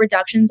people who get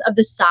reductions of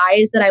the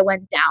size that I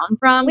went down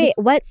from. Wait,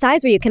 what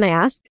size were you? Can I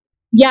ask?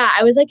 Yeah,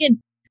 I was like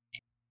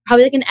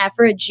probably like an F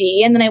or a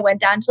G, and then I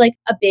went down to like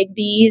a big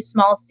B,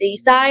 small C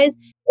size.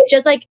 It's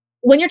just like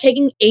when you're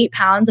taking 8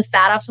 pounds of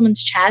fat off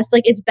someone's chest,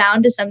 like it's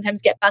bound to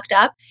sometimes get fucked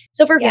up.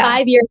 So for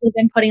 5 years, I've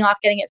been putting off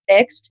getting it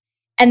fixed.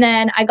 And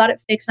then I got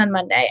it fixed on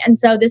Monday. And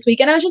so this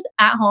weekend I was just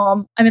at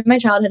home. I'm in my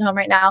childhood home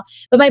right now.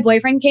 But my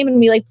boyfriend came and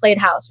we like played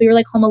house. We were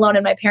like home alone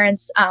and my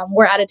parents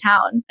were out of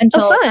town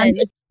until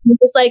Sunday. We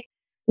just like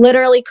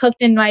literally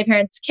cooked in my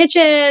parents'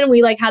 kitchen.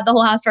 We like had the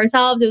whole house to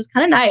ourselves. It was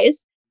kind of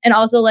nice. And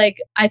also like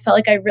I felt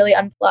like I really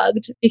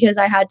unplugged because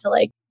I had to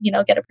like,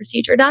 get a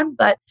procedure done.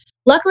 But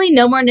luckily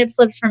no more nip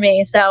slips for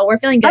me. So we're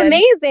feeling good.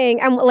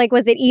 Amazing. And like,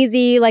 was it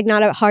easy? Like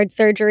not a hard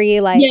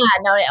surgery? Like Yeah,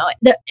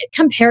 no.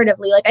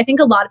 Comparatively, like I think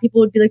a lot of people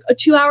would be like a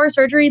 2-hour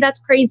surgery. That's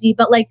crazy.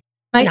 But like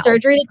my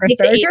surgery to take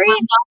the 8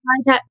 pounds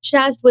off my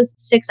chest was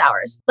 6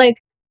 hours, like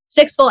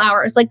 6 full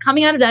hours. Like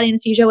coming out of that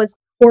anesthesia was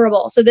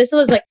horrible. So this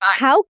was like fine.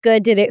 How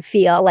good did it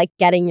feel like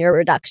getting your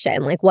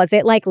reduction? Like was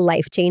it like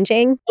life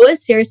changing? It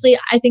was seriously.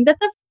 I think that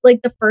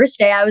the first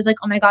day I was like,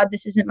 oh my God,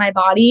 this isn't my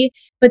body.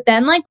 But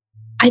then like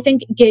I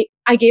think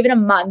I gave it a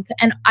month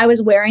and I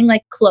was wearing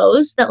like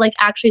clothes that like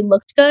actually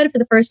looked good for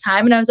the first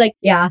time. And I was like,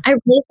 yeah, I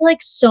really feel like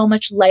so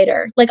much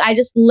lighter. Like I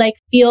just like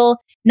feel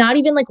not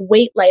even like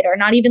weight lighter,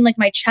 not even like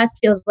my chest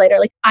feels lighter.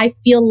 Like I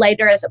feel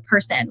lighter as a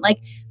person. Like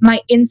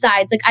my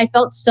insides, like I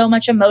felt so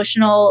much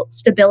emotional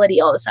stability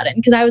all of a sudden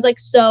because I was like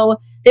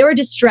they were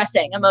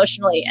distressing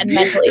emotionally and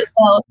mentally.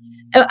 So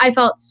I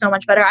felt so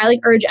much better. I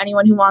like urge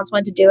anyone who wants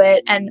one to do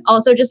it. And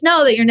also just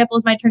know that your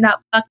nipples might turn out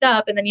fucked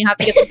up and then you have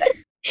to get them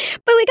fixed.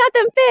 But we got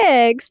them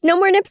fixed. No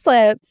more nip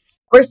slips.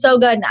 We're so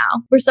good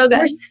now. We're so good.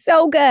 We're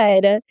so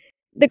good.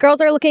 The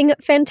girls are looking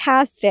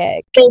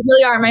fantastic. They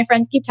really are. My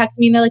friends keep texting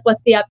me and they're like,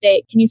 what's the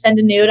update? Can you send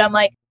a nude? I'm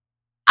like,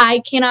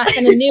 I cannot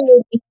send a nude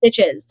with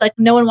stitches. Like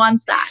no one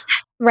wants that.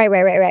 Right.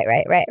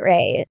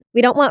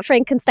 We don't want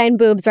Frankenstein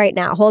boobs right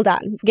now. Hold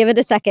on. Give it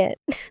a second.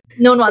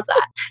 No one wants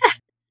that.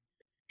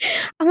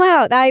 Oh,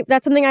 wow.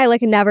 That's something I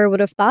like never would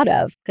have thought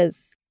of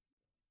because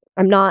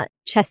I'm not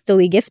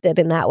chestily gifted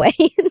in that way.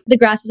 The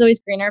grass is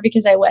always greener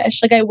because I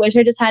wish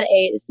I just had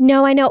A's.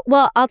 No, I know.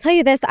 Well, I'll tell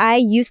you this. I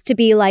used to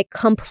be like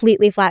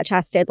completely flat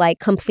chested, like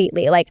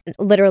completely, like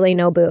literally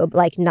no boob,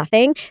 like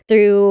nothing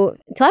until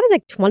I was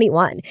like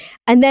 21.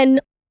 And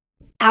then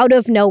out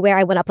of nowhere,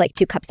 I went up like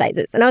 2 cup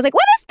sizes. And I was like,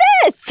 what is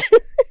this?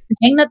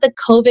 Saying that the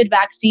COVID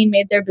vaccine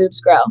made their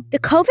boobs grow. The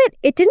COVID,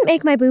 it didn't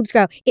make my boobs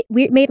grow. It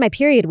made my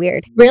period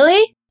weird.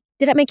 Really?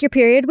 Did it make your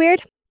period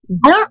weird?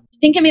 I don't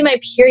think it made my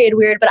period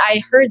weird, but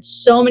I heard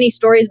so many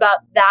stories about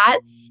that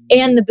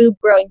and the boob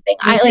growing thing.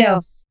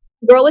 The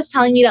girl was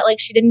telling me that like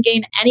she didn't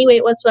gain any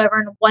weight whatsoever,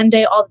 and one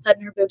day all of a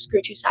sudden her boobs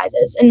grew 2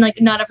 sizes, and like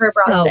none of her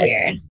bras. So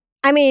weird.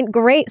 I mean,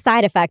 great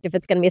side effect if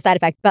it's going to be a side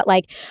effect, but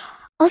like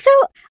also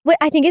what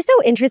I think is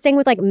so interesting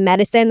with like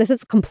medicine. This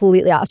is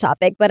completely off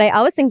topic, but I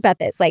always think about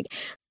this. Like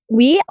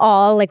we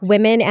all, like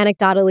women,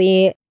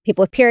 anecdotally,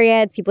 people with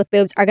periods, people with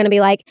boobs, are going to be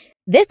like,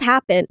 this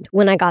happened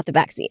when I got the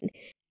vaccine.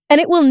 And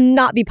it will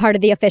not be part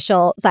of the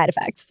official side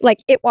effects. Like,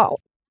 it won't.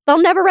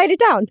 They'll never write it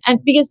down. And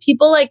because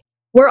people, like,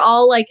 we're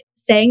all, like,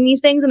 saying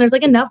these things, and there's,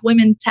 like, enough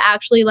women to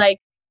actually, like,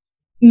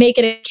 make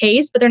it a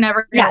case, but they're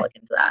never going to look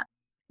into that.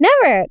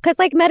 Never. Because,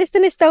 like,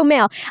 medicine is so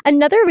male.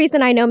 Another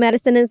reason I know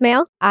medicine is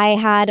male, I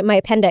had my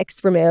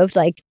appendix removed,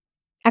 like,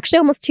 actually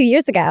almost 2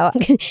 years ago.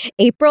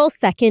 April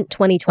 2nd,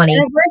 2020.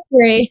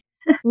 Anniversary.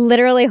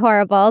 Literally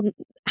horrible.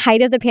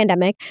 Height of the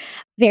pandemic.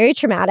 Very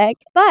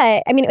traumatic.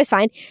 But I mean, it was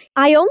fine.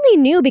 I only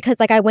knew because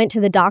like I went to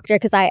the doctor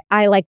because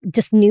I like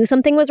just knew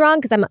something was wrong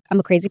because I'm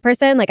a crazy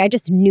person. Like I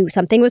just knew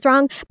something was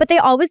wrong. But they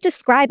always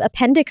describe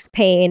appendix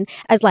pain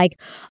as like,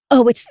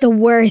 oh, it's the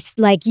worst.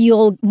 Like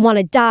you'll want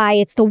to die.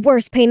 It's the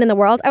worst pain in the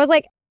world. I was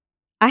like,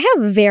 I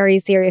have very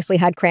seriously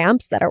had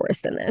cramps that are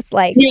worse than this.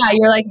 Like, yeah,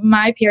 you're like,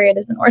 my period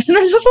has been worse than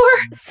this before.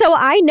 So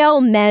I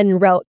know men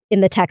wrote in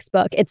the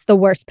textbook, it's the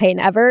worst pain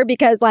ever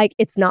because like,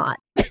 it's not.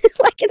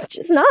 Like, it's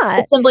just not.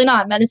 It's simply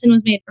not. Medicine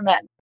was made for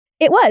men.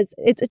 It was.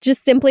 It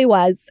just simply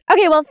was.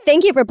 Okay, well,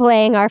 thank you for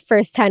playing our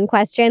first 10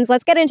 questions.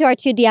 Let's get into our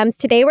 2 DMs.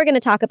 Today, we're going to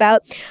talk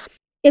about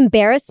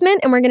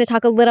embarrassment and we're going to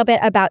talk a little bit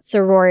about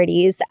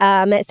sororities.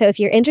 So if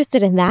you're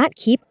interested in that,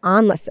 keep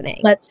on listening.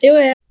 Let's do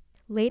it.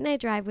 Late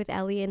Night Drive with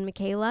Ellie and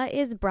Michaela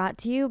is brought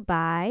to you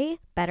by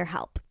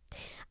BetterHelp.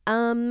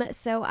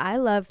 So I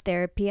love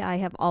therapy. I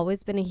have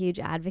always been a huge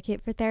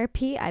advocate for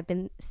therapy. I've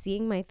been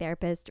seeing my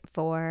therapist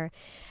for,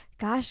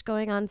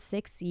 going on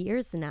 6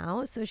 years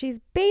now. So she's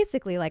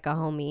basically like a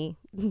homie,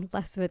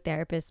 less of a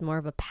therapist, more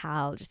of a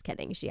pal. Just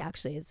kidding. She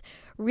actually is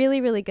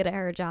really, really good at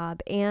her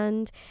job.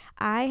 And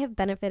I have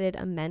benefited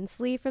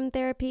immensely from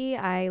therapy.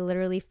 I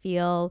literally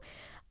feel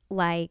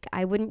like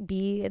I wouldn't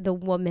be the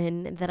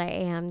woman that I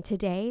am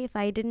today if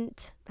I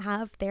didn't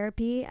have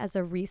therapy as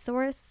a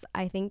resource.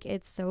 I think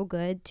it's so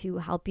good to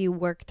help you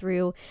work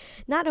through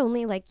not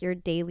only like your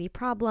daily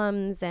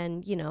problems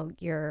and, you know,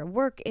 your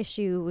work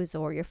issues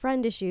or your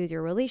friend issues,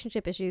 your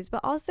relationship issues, but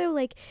also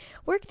like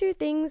work through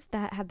things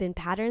that have been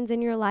patterns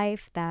in your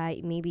life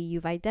that maybe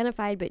you've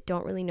identified but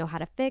don't really know how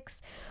to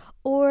fix,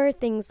 or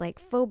things like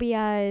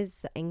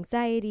phobias,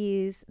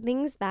 anxieties,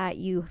 things that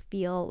you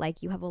feel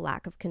like you have a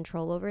lack of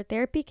control over.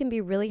 Therapy can be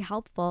really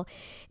helpful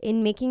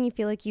in making you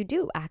feel like you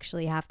do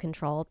actually have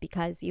control,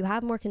 because you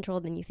have more control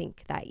than you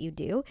think that you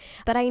do.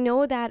 But I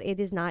know that it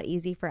is not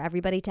easy for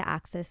everybody to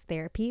access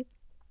therapy.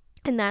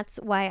 And that's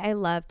why I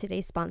love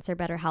today's sponsor,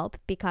 BetterHelp,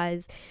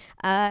 because,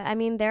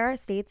 there are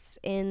states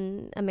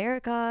in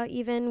America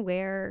even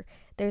where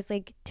there's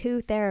like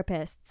 2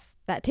 therapists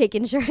that take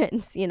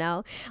insurance, you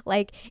know?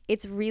 Like,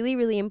 it's really,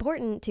 really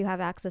important to have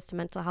access to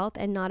mental health,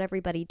 and not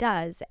everybody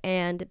does.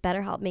 And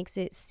BetterHelp makes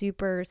it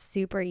super,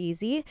 super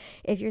easy.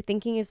 If you're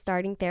thinking of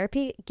starting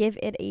therapy, give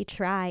it a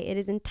try. It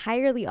is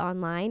entirely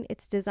online.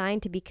 It's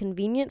designed to be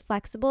convenient,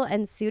 flexible,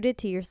 and suited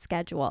to your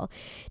schedule.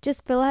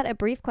 Just fill out a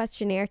brief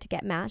questionnaire to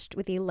get matched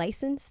with a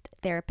licensed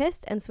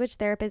therapist and switch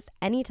therapists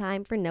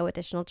anytime for no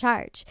additional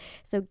charge.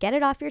 So get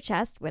it off your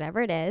chest,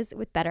 whatever it is,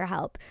 with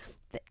BetterHelp.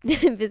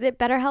 Visit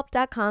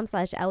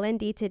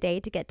betterhelp.com/LND today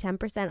to get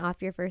 10%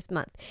 off your first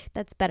month.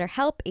 That's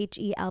BetterHelp,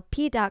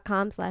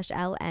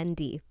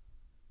 HELP.com/LND.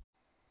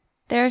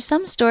 There are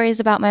some stories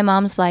about my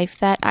mom's life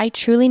that I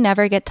truly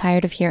never get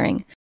tired of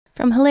hearing.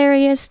 From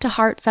hilarious to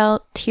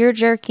heartfelt,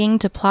 tear-jerking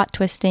to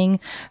plot-twisting,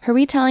 her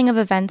retelling of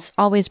events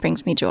always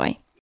brings me joy.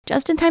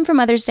 Just in time for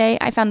Mother's Day,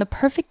 I found the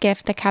perfect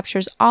gift that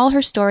captures all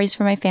her stories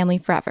for my family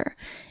forever.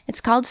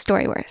 It's called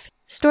Storyworth.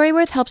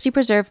 Storyworth helps you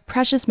preserve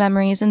precious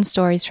memories and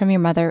stories from your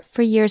mother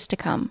for years to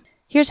come.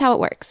 Here's how it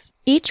works.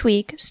 Each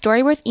week,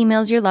 Storyworth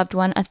emails your loved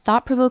one a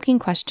thought-provoking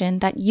question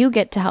that you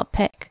get to help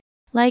pick.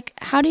 Like,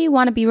 how do you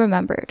want to be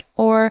remembered?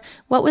 Or,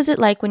 what was it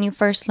like when you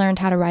first learned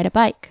how to ride a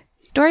bike?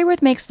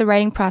 Storyworth makes the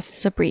writing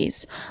process a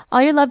breeze.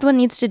 All your loved one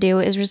needs to do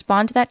is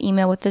respond to that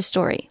email with the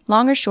story.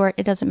 Long or short,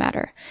 it doesn't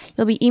matter.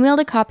 You'll be emailed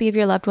a copy of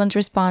your loved one's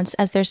response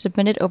as they're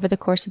submitted over the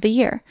course of the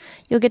year.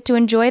 You'll get to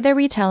enjoy their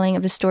retelling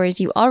of the stories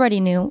you already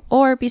knew,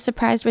 or be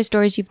surprised by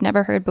stories you've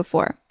never heard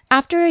before.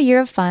 After a year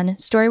of fun,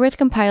 Storyworth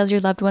compiles your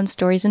loved one's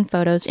stories and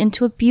photos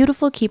into a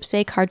beautiful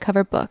keepsake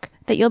hardcover book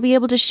that you'll be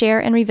able to share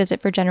and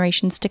revisit for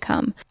generations to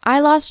come. I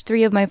lost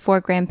 3 of my 4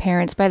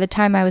 grandparents by the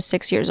time I was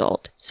 6 years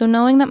old, so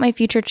knowing that my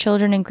future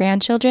children and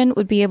grandchildren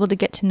would be able to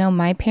get to know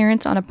my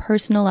parents on a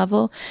personal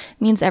level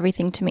means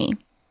everything to me.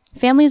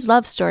 Families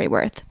love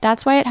Storyworth.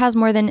 That's why it has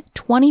more than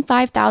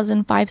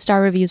 25,000 5-star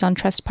reviews on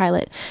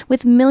Trustpilot,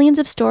 with millions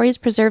of stories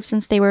preserved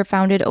since they were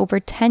founded over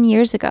 10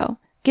 years ago.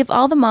 Give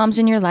all the moms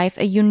in your life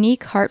a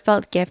unique,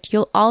 heartfelt gift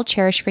you'll all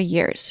cherish for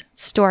years.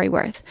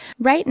 Storyworth.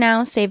 Right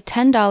now, save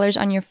 $10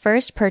 on your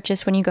first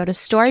purchase when you go to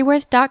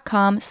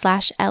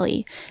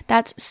storyworth.com/Ellie.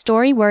 That's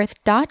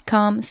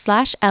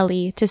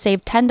storyworth.com/Ellie to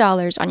save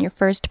 $10 on your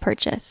first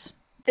purchase.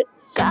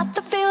 Got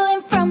the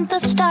feeling from the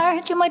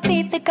start, you might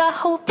be the guy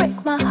who'll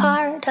break my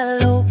heart.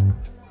 Hello.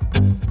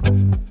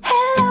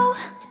 Hello.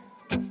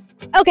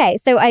 Okay,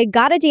 so I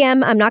got a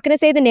DM. I'm not going to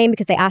say the name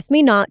because they asked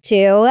me not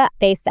to.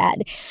 They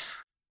said,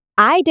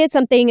 I did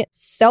something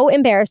so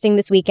embarrassing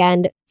this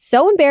weekend.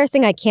 So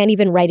embarrassing, I can't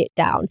even write it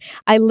down.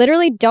 I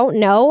literally don't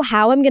know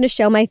how I'm going to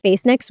show my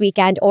face next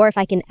weekend or if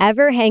I can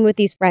ever hang with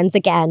these friends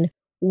again.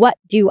 What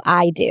do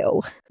I do?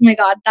 Oh my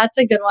God, that's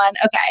a good one.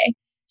 Okay.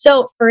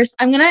 So first,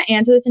 I'm going to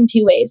answer this in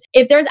 2 ways.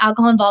 If there's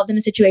alcohol involved in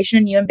a situation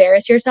and you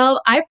embarrass yourself,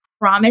 I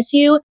promise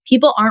you,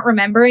 people aren't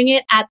remembering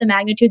it at the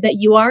magnitude that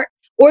you are,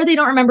 or they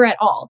don't remember at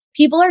all.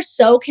 People are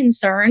so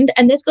concerned,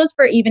 and this goes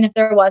for even if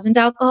there wasn't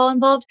alcohol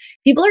involved,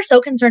 people are so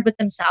concerned with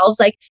themselves.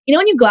 Like, you know,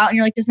 when you go out and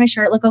you're like, does my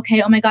shirt look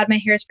okay? Oh my God, my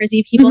hair is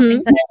frizzy. People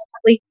think that I look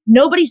ugly.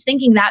 Nobody's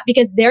thinking that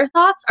because their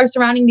thoughts are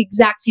surrounding the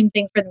exact same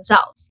thing for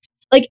themselves.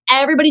 Like,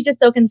 everybody's just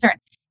so concerned.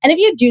 And if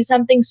you do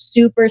something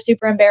super,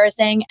 super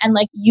embarrassing and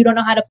like you don't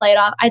know how to play it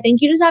off, I think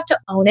you just have to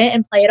own it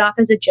and play it off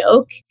as a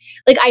joke.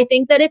 Like, I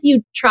think that if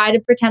you try to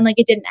pretend like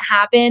it didn't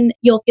happen,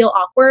 you'll feel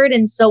awkward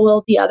and so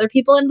will the other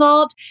people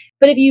involved.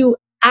 But if you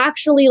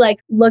actually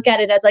like look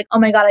at it as like, oh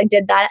my God, I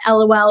did that.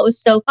 LOL, it was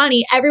so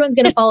funny. Everyone's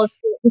going to follow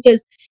suit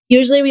because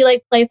usually we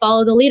like play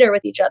follow the leader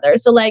with each other.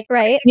 So like,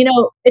 right. You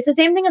know, it's the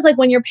same thing as like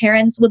when your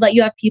parents would let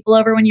you have people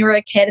over when you were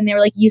a kid and they were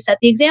like, you set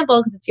the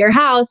example because it's your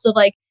house. So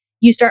like,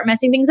 you start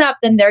messing things up,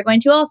 then they're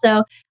going to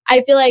also.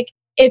 I feel like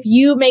if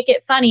you make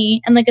it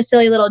funny and like a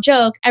silly little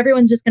joke,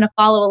 everyone's just going to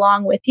follow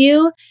along with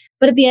you.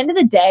 But at the end of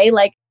the day,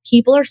 like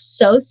people are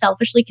so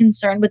selfishly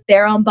concerned with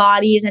their own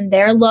bodies and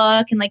their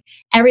look and like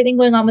everything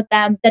going on with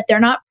them that they're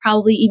not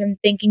probably even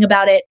thinking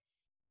about it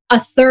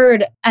a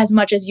third as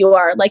much as you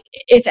are, like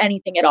if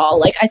anything at all.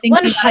 Like I think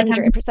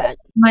 100% in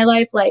my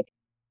life, like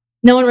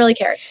no one really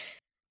cared.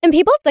 And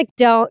people like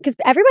don't, because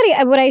everybody,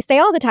 what I say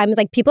all the time is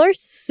like people are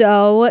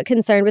so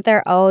concerned with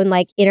their own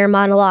like inner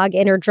monologue,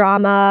 inner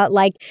drama.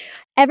 Like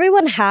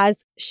everyone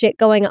has shit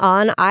going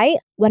on. I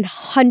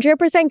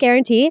 100%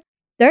 guarantee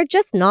they're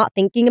just not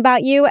thinking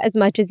about you as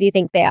much as you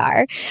think they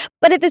are.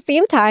 But at the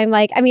same time,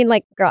 like, I mean,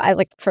 like, girl,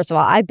 first of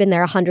all, I've been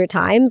there 100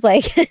 times.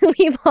 Like,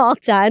 we've all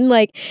done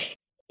like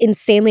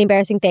insanely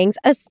embarrassing things,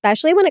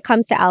 especially when it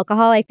comes to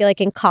alcohol. I feel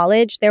like in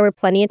college, there were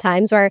plenty of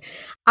times where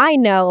I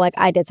know like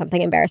I did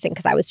something embarrassing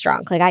because I was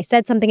drunk. Like I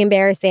said something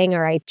embarrassing,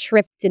 or I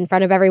tripped in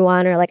front of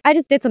everyone, or like I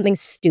just did something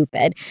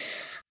stupid.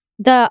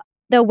 The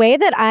way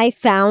that I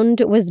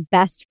found was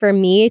best for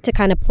me to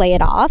kind of play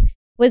it off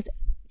was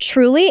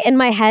truly in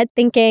my head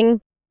thinking,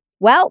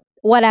 well,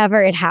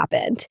 whatever, it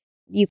happened.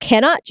 You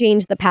cannot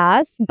change the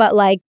past, but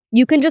like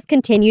you can just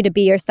continue to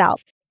be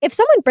yourself. If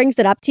someone brings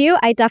it up to you,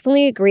 I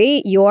definitely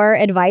agree. Your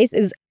advice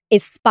is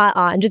spot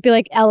on. Just be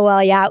like,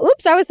 LOL, yeah,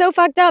 oops, I was so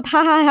fucked up.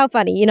 Haha, how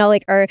funny. You know,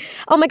 like, or,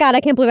 oh my God,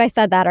 I can't believe I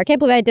said that. Or I can't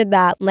believe I did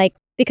that. Like,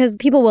 because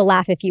people will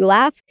laugh if you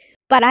laugh.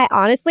 But I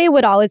honestly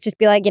would always just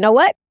be like, you know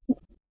what?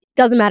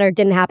 Doesn't matter. It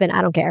didn't happen.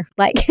 I don't care.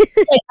 Like,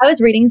 like I was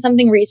reading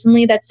something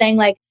recently that's saying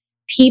like,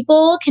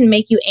 people can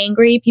make you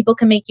angry. People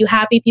can make you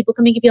happy. People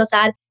can make you feel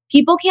sad.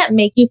 People can't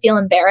make you feel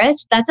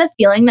embarrassed. That's a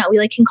feeling that we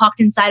like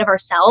concoct inside of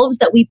ourselves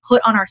that we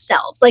put on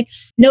ourselves. Like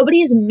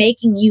nobody is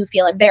making you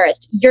feel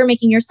embarrassed. You're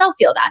making yourself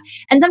feel that.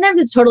 And sometimes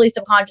it's totally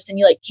subconscious and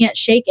you like can't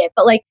shake it.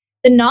 But like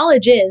the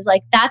knowledge is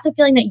like, that's a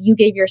feeling that you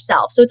gave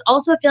yourself. So it's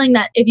also a feeling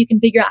that if you can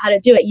figure out how to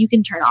do it, you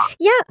can turn off.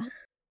 yeah.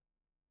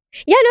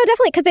 Yeah, no,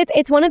 definitely. Because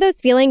it's one of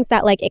those feelings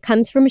that like it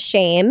comes from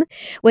shame,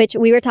 which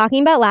we were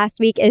talking about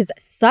last week, is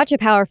such a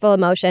powerful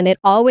emotion. It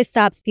always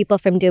stops people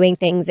from doing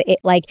things. It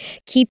like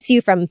keeps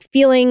you from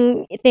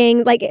feeling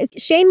things. Like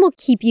shame will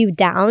keep you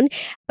down,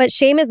 but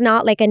shame is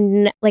not like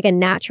a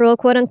natural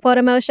quote unquote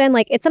emotion.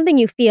 Like it's something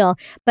you feel,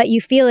 but you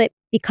feel it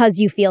because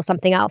you feel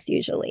something else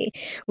usually.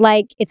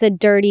 Like it's a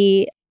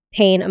dirty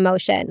pain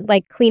emotion,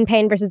 like clean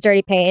pain versus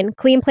dirty pain.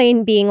 Clean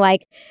pain being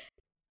like,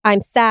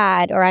 I'm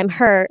sad or I'm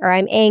hurt or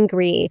I'm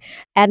angry.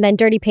 And then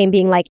dirty pain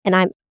being like, and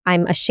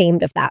I'm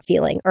ashamed of that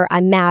feeling, or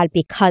I'm mad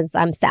because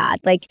I'm sad.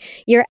 Like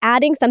you're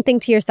adding something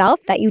to yourself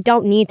that you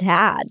don't need to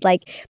add.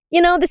 Like,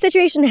 you know, the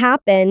situation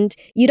happened.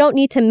 You don't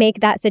need to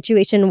make that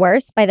situation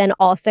worse by then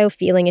also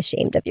feeling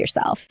ashamed of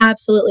yourself.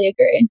 Absolutely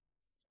agree.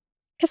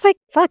 Because like,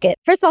 fuck it.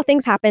 First of all,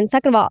 things happen.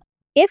 Second of all,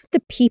 if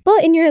the people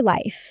in your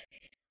life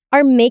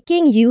are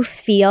making you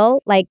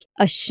feel like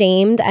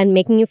ashamed and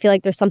making you feel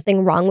like there's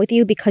something wrong with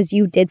you because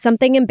you did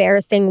something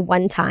embarrassing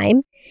one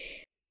time,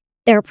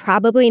 they're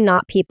probably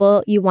not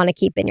people you want to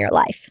keep in your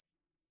life.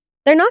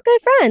 They're not good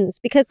friends,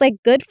 because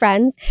like good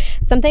friends,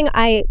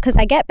 because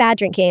I get bad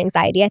drinking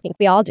anxiety. I think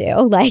we all do.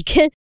 Like,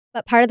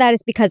 but part of that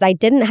is because I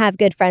didn't have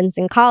good friends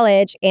in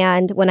college.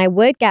 And when I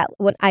would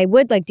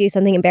like do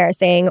something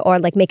embarrassing or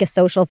like make a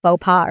social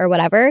faux pas or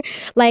whatever,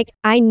 like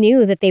I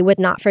knew that they would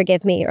not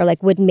forgive me or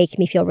like would make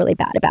me feel really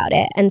bad about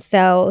it. And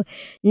so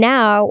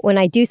now when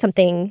I do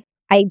something,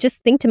 I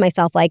just think to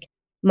myself, like,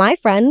 my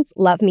friends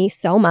love me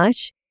so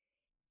much.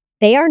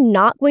 They are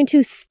not going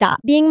to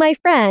stop being my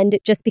friend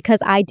just because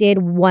I did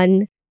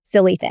one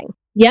silly thing.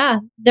 Yeah,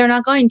 they're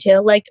not going to.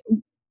 Like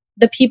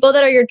the people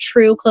that are your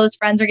true close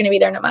friends are going to be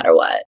there no matter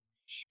what.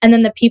 And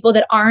then the people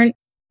that aren't,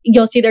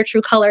 you'll see their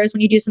true colors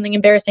when you do something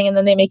embarrassing and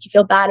then they make you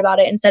feel bad about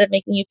it instead of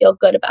making you feel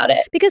good about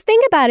it. Because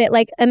think about it,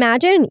 like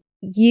imagine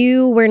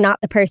you were not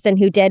the person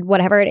who did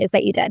whatever it is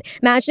that you did.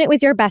 Imagine it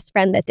was your best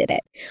friend that did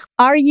it.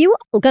 Are you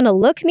going to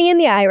look me in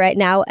the eye right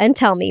now and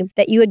tell me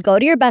that you would go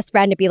to your best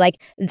friend and be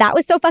like, that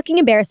was so fucking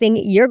embarrassing.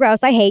 You're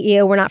gross. I hate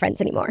you. We're not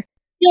friends anymore.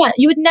 Yeah,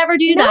 you would never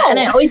do that. And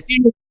I always say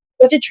you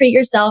have to treat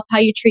yourself how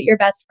you treat your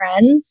best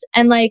friends.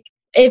 And like,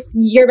 if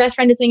your best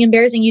friend is something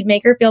embarrassing, you'd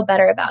make her feel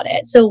better about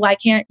it. So why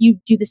can't you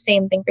do the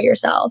same thing for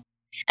yourself?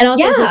 And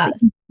also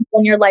people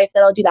in your life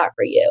that'll do that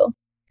for you.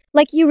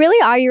 Like you really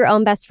are your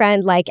own best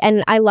friend. Like,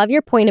 and I love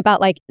your point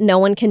about like, no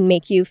one can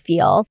make you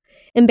feel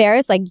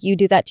embarrassed. Like you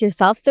do that to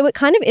yourself. So it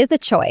kind of is a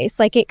choice.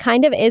 Like it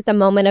kind of is a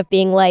moment of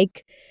being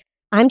like,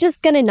 I'm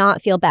just going to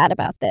not feel bad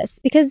about this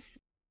because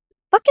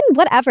fucking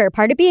whatever.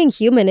 Part of being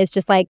human is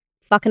just like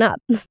fucking up.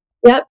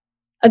 Yep.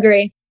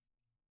 Agree.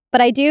 But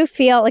I do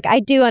feel like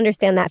I do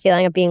understand that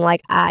feeling of being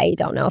like, I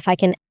don't know if I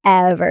can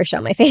ever show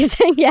my face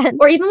again.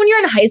 Or even when you're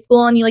in high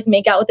school and you like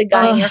make out with a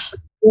guy in your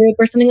group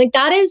or something like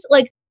that, is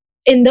like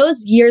in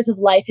those years of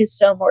life is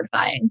so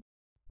mortifying.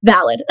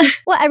 Valid.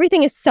 Well,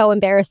 everything is so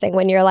embarrassing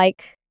when you're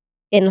like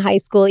in high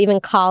school,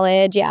 even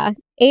college. Yeah.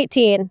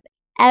 18.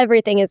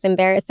 Everything is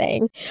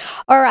embarrassing.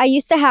 Or I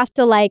used to have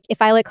to like, if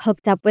I like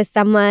hooked up with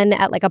someone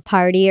at like a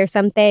party or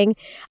something,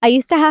 I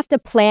used to have to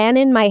plan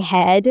in my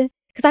head,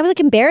 because I was like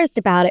embarrassed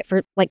about it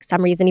for like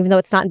some reason, even though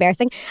it's not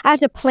embarrassing. I have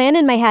to plan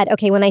in my head,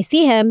 okay, when I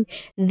see him,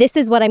 this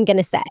is what I'm going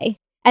to say.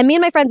 And me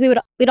and my friends,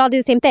 we'd all do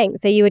the same thing.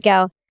 So you would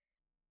go,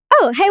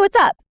 oh, hey, what's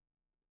up?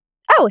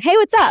 Oh, hey,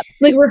 what's up?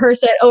 Like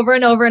rehearse it over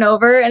and over and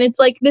over. And it's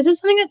like, this is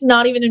something that's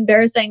not even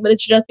embarrassing, but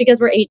it's just because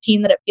we're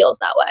 18 that it feels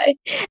that way.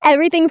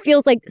 Everything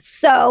feels like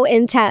so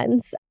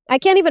intense. I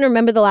can't even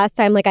remember the last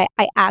time like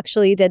I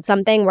actually did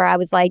something where I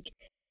was like,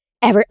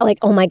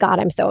 oh my God,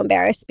 I'm so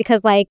embarrassed,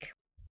 because like,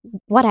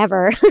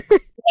 whatever.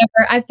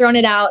 I've thrown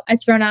it out.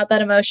 I've thrown out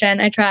that emotion.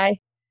 I try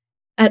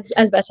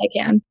as best I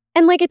can.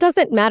 And like, it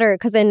doesn't matter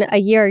because in a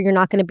year, you're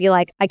not going to be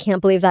like, I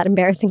can't believe that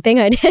embarrassing thing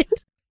I did.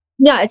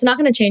 Yeah, it's not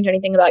going to change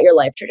anything about your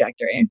life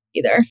trajectory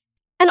either.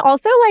 And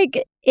also,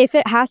 like, if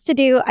it has to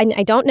do,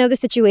 I don't know the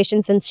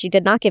situation since she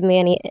did not give me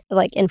any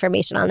like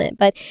information on it,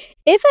 but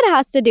if it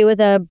has to do with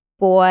a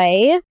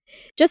boy,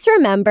 just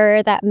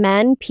remember that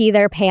men pee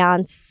their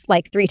pants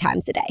like 3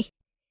 times a day.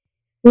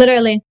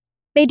 Literally.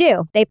 They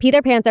do. They pee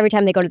their pants every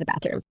time they go to the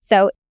bathroom.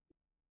 So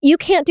you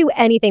can't do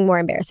anything more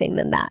embarrassing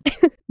than that.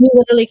 You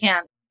literally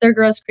can't. They're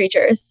gross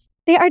creatures.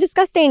 They are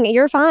disgusting.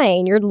 You're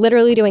fine. You're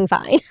literally doing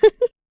fine.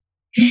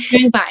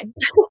 Doing fine.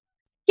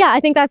 Yeah, I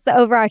think that's the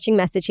overarching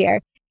message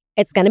here.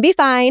 It's going to be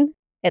fine.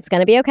 It's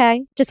going to be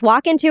okay. Just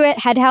walk into it,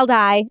 head held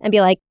high, and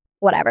be like,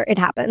 whatever, it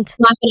happened.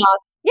 Laugh it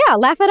off. Yeah,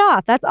 laugh it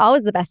off. That's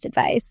always the best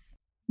advice.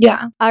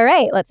 Yeah. All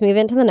right, let's move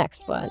into the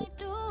next one.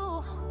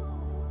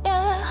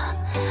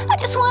 Yeah, I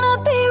just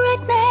wanna be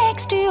right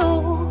next to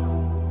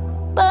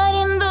you, but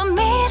in the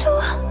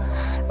middle,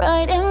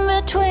 right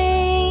in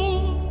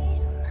between.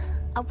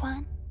 I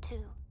want to.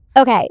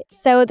 Okay,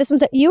 so this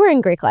one's, you were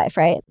in Greek life,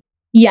 right?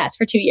 Yes,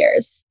 for 2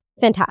 years.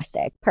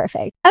 Fantastic.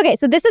 Perfect. Okay,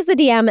 so this is the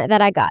DM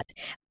that I got.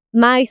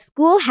 My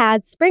school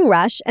had spring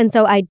rush, and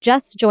so I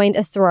just joined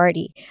a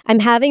sorority. I'm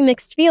having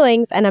mixed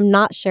feelings, and I'm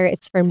not sure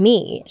it's for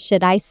me.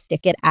 Should I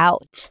stick it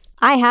out?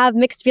 I have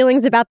mixed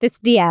feelings about this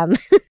DM.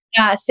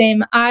 Yeah,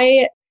 same.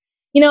 I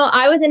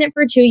was in it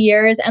for 2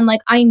 years, and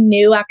like I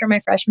knew after my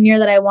freshman year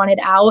that I wanted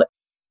out.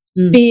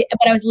 But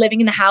I was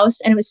living in the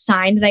house and it was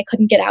signed and I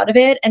couldn't get out of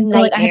it. And so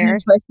like I had no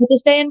choice but to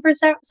stay in for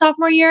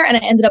sophomore year, and I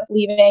ended up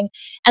leaving.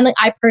 And like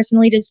I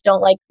personally just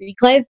don't like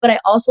Greek life, but I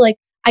also like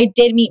I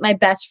did meet my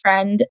best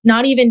friend,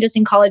 not even just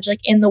in college,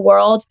 like in the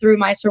world through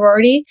my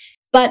sorority.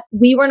 But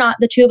we were not,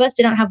 the two of us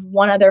did not have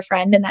one other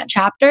friend in that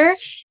chapter.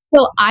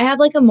 So I have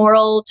like a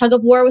moral tug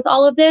of war with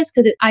all of this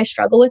because I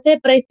struggle with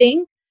it. But I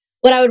think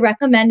what I would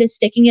recommend is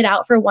sticking it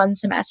out for 1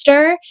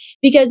 semester,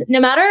 because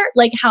no matter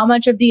like how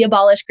much of the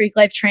abolish Greek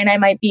life train I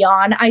might be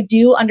on, I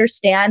do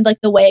understand like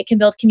the way it can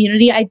build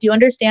community. I do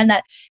understand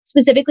that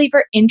specifically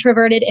for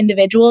introverted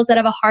individuals that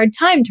have a hard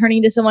time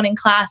turning to someone in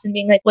class and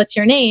being like, what's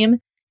your name?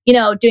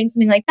 Doing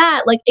something like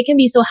that, like it can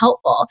be so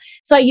helpful.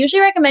 So I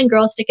usually recommend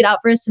girls stick it out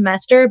for a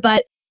semester,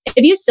 but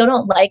if you still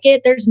don't like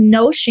it, there's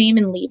no shame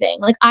in leaving.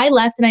 Like I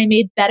left and I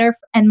made better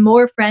and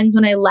more friends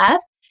when I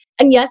left.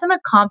 And yes, I'm a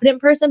confident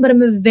person, but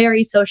I'm a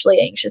very socially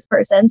anxious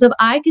person. So if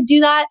I could do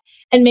that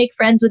and make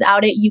friends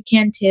without it, you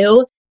can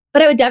too.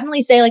 But I would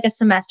definitely say like a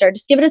semester,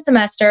 just give it a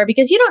semester,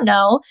 because you don't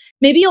know,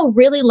 maybe you'll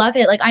really love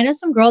it. Like I know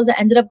some girls that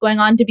ended up going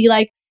on to be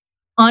like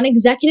on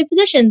executive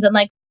positions, and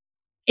like,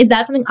 is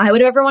that something I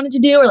would have ever wanted to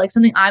do, or like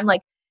something I'm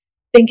like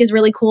think is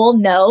really cool?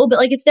 No, but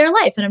like it's their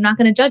life and I'm not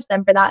going to judge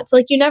them for that. So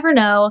like you never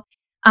know.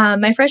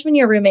 My freshman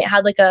year roommate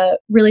had like a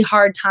really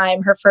hard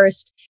time her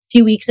first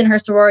few weeks in her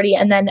sorority,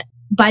 and then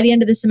by the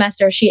end of the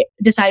semester, she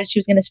decided she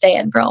was going to stay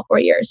in for all 4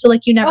 years. So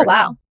like you never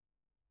know.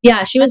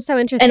 Yeah, she was so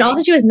interesting. And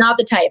also she was not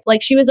the type.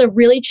 Like she was a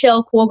really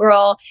chill, cool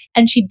girl,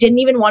 and she didn't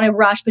even want to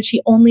rush, but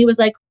she only was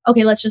like,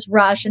 okay, let's just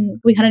rush. And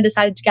we kind of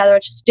decided together,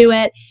 let's just do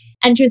it.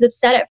 And she was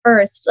upset at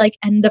first, like,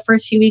 and the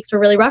first few weeks were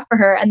really rough for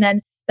her. And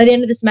then by the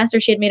end of the semester,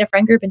 she had made a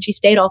friend group and she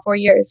stayed all 4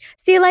 years.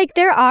 See, like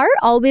there are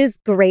always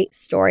great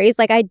stories.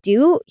 Like I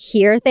do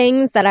hear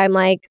things that I'm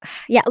like,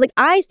 yeah, like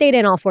I stayed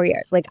in all 4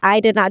 years. Like I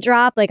did not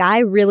drop. Like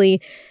I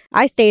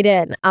stayed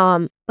in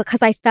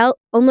because I felt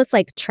almost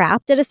like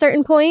trapped at a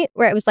certain point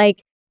where it was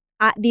like,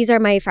 these are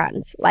my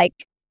friends.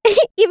 Like,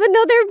 even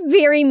though they're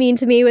very mean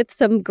to me with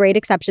some great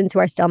exceptions who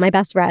are still my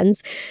best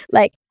friends,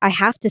 like I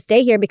have to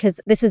stay here because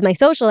this is my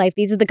social life.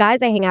 These are the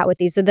guys I hang out with.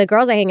 These are the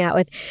girls I hang out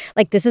with.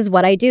 Like, this is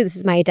what I do. This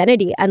is my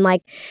identity. And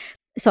like,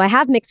 so I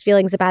have mixed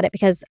feelings about it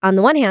because on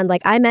the one hand,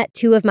 like I met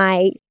 2 of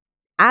my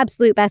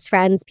absolute best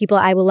friends, people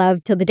I will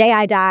love till the day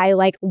I die,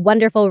 like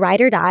wonderful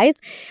ride or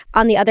dies.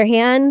 On the other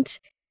hand,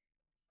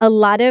 a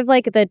lot of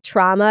like the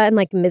trauma and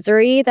like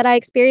misery that I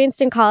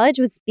experienced in college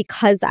was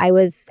because I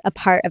was a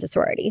part of a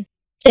sorority.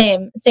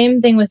 Same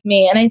thing with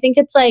me. And I think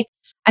it's like,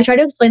 I try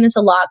to explain this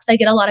a lot because I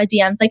get a lot of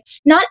DMs like,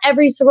 not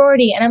every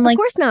sorority. And I'm like, of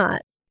course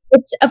not.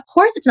 Of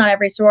course it's not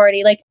every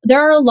sorority. Like there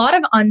are a lot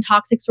of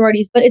untoxic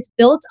sororities, but it's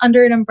built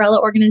under an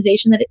umbrella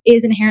organization that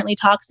is inherently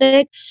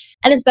toxic.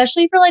 And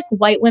especially for like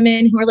white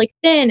women who are like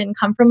thin and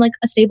come from like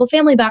a stable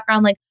family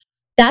background, like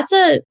that's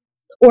a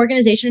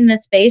organization in a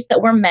space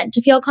that we're meant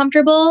to feel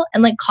comfortable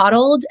and like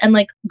coddled and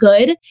like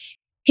good.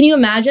 Can you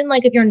imagine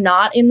like if you're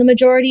not in the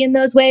majority in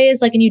those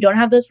ways, like, and you don't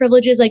have those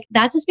privileges, like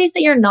that's a space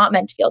that you're not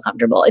meant to feel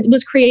comfortable. It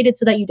was created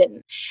so that you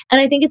didn't. And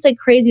I think it's like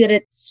crazy that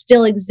it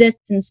still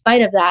exists in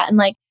spite of that. And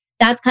like,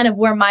 that's kind of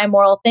where my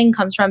moral thing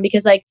comes from,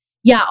 because like,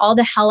 yeah, all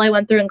the hell I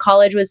went through in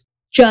college was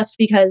just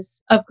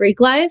because of Greek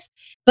life.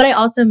 But I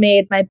also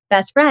made my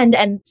best friend,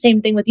 and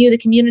same thing with you, the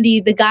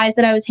community, the guys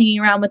that I was hanging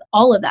around with,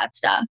 all of that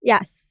stuff.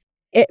 Yes.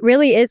 It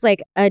really is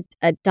like a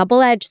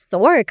double-edged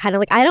sword, kind of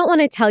like, I don't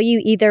want to tell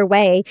you either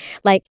way,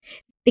 like,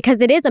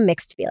 because it is a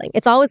mixed feeling.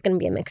 It's always going to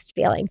be a mixed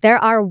feeling. There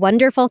are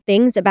wonderful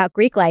things about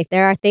Greek life.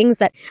 There are things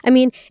that, I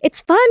mean,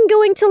 it's fun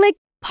going to like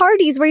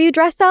parties where you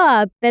dress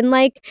up and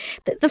like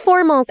the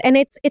formals. And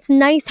it's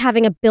nice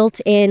having a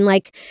built-in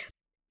like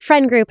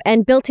friend group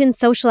and built-in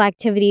social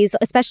activities,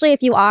 especially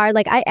if you are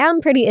like, I am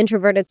pretty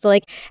introverted. So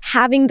like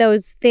having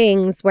those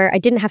things where I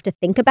didn't have to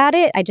think about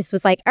it. I just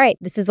was like, all right,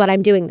 this is what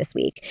I'm doing this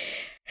week.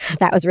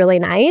 That was really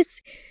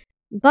nice.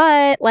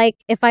 But like,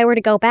 if I were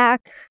to go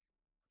back,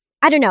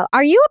 I don't know.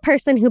 Are you a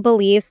person who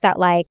believes that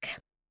like,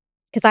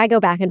 because I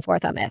go back and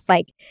forth on this,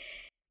 like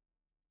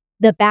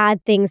the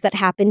bad things that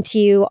happen to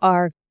you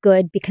are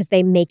good because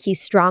they make you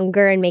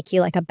stronger and make you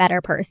like a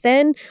better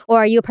person? Or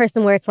are you a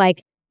person where it's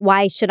like,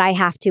 why should I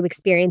have to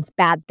experience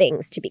bad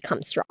things to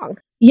become strong?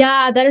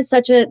 Yeah, that's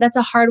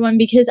a hard one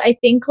because I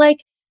think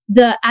like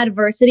the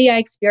adversity I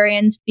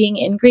experienced being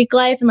in Greek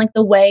life and like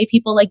the way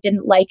people like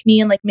didn't like me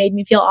and like made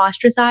me feel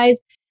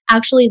ostracized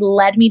actually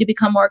led me to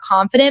become more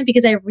confident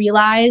because I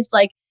realized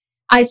like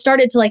I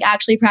started to like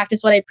actually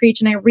practice what I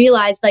preach and I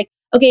realized like,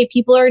 okay,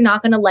 people are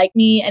not going to like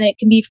me and it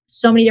can be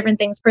so many different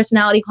things,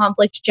 personality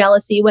conflict,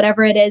 jealousy,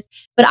 whatever it is.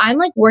 But I'm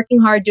like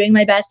working hard, doing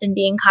my best and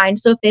being kind.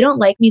 So if they don't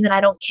like me, then I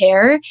don't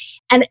care.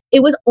 And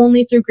it was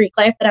only through Greek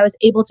life that I was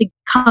able to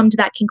come to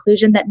that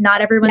conclusion that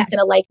not everyone's going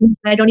to like me.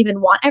 And I don't even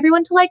want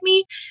everyone to like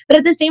me. But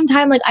at the same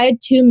time, like I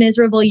had 2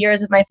 miserable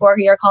years of my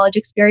 4-year college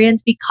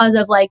experience because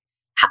of like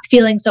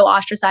feeling so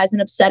ostracized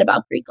and upset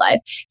about Greek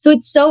life. So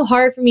it's so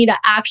hard for me to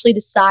actually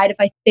decide if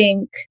I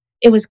think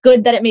it was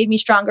good that it made me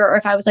stronger or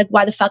if I was like,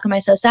 why the fuck am I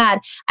so sad?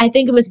 I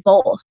think it was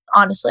both,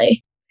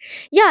 honestly.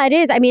 Yeah, it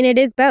is. I mean, it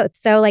is both.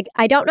 So like,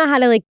 I don't know how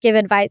to like give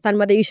advice on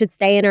whether you should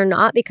stay in or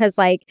not, because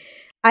like,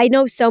 I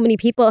know so many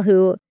people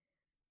who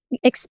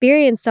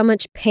experience so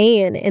much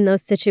pain in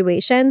those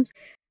situations.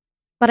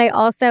 But I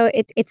also,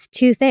 it's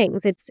 2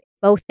 things. It's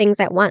both things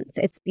at once.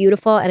 It's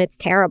beautiful and it's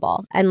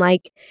terrible. And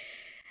like,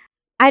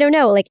 I don't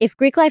know, like if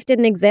Greek life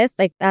didn't exist,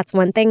 like that's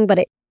one thing, but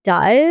it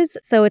does.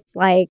 So it's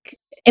like,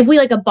 if we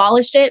like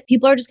abolished it,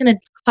 people are just going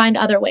to find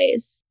other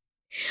ways.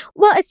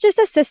 Well, it's just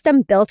a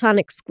system built on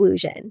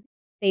exclusion.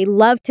 They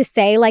love to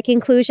say like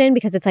inclusion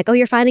because it's like, oh,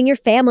 you're finding your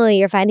family,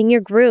 you're finding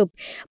your group.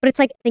 But it's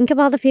like, think of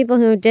all the people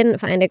who didn't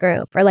find a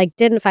group or like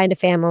didn't find a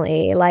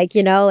family, like,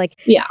 you know, like.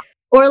 Yeah.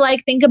 Or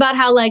like, think about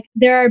how like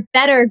there are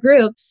better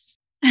groups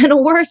and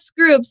worse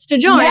groups to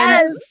join.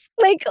 Yes.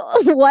 Like,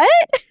 what?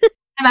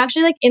 I'm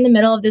actually like in the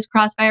middle of this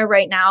crossfire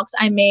right now because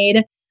I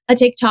made a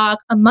TikTok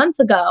a month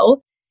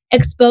ago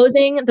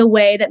exposing the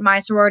way that my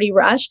sorority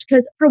rushed.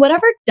 Because for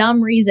whatever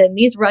dumb reason,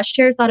 these rush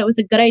chairs thought it was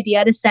a good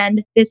idea to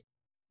send this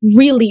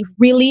really,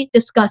 really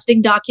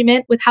disgusting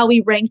document with how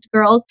we ranked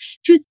girls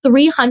to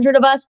 300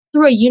 of us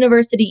through a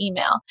university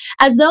email,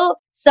 as though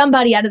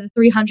somebody out of the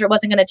 300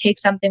 wasn't going to take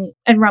something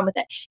and run with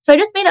it. So I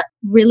just made a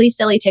really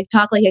silly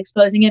TikTok, like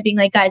exposing it, being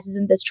like, guys,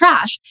 isn't this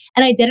trash?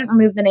 And I didn't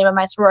remove the name of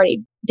my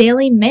sorority.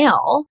 Daily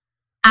Mail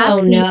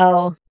asked me.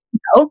 No.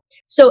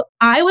 So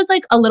I was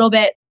like a little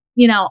bit,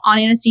 on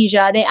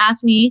anesthesia. They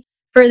asked me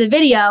for the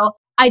video.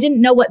 I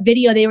didn't know what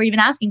video they were even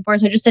asking for.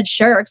 So I just said,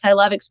 sure, because I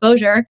love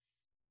exposure.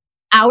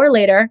 Hour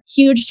later,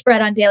 huge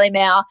spread on Daily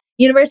Mail.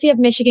 University of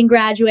Michigan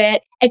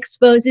graduate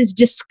exposes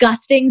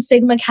disgusting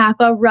Sigma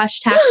Kappa rush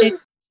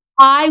tactics.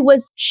 I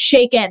was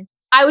shaken.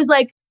 I was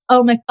like,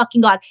 oh my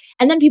fucking God.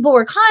 And then people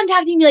were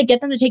contacting me, like, get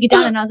them to take it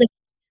down. And I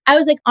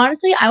was like,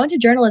 honestly, I went to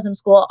journalism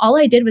school. All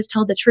I did was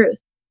tell the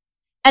truth.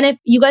 And if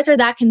you guys are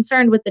that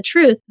concerned with the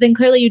truth, then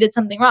clearly you did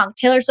something wrong.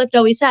 Taylor Swift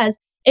always says,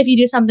 if you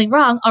do something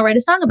wrong, I'll write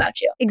a song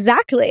about you.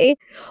 Exactly.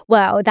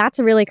 Wow, that's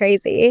really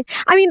crazy.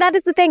 I mean, that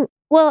is the thing.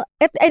 Well,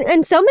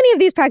 and so many of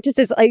these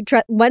practices, like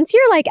once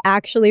you're like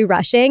actually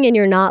rushing and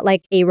you're not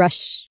like a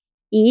rushee,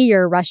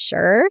 you're a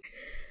rusher.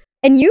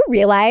 And you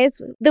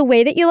realize the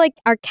way that you like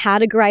are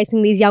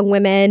categorizing these young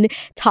women,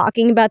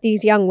 talking about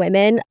these young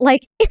women,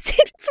 like it's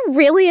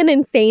really an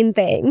insane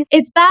thing.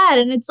 It's bad.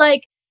 And it's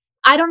like,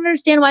 I don't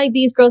understand why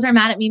these girls are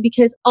mad at me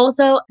because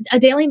also a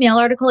Daily Mail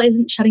article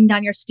isn't shutting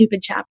down your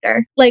stupid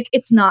chapter. Like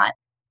it's not.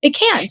 It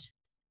can't.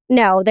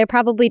 No, they're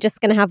probably just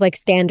going to have like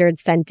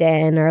standards sent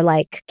in or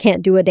like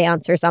can't do a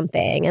dance or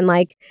something and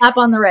like slap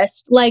on the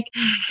wrist. Like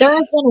there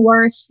has been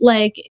worse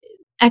like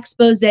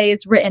exposés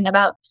written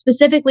about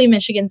specifically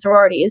Michigan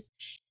sororities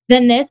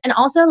than this. And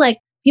also like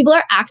people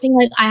are acting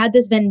like I had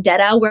this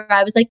vendetta where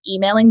I was like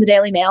emailing the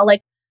Daily Mail.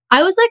 Like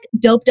I was like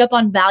doped up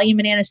on Valium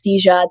and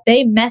anesthesia.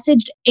 They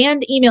messaged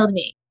and emailed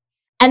me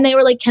and they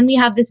were like, can we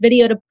have this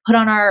video to put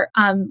on our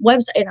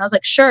website? And I was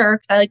like, sure.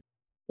 Cause I like,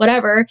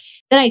 whatever.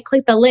 Then I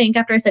clicked the link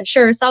after I said,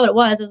 sure, saw what it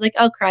was. I was like,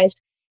 oh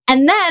Christ.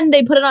 And then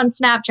they put it on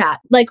Snapchat,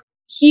 like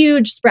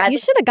huge spread. You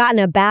should have gotten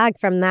a bag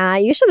from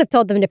that. You should have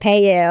told them to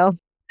pay you.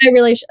 I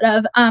really should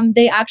have.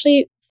 They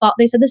actually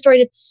they said the story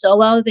did so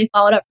well that they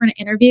followed up for an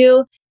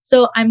interview.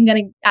 So I'm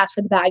going to ask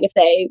for the bag if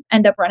they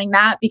end up running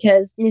that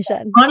because you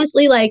should.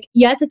 Honestly, like,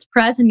 yes, it's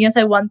press and yes,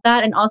 I want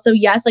that. And also,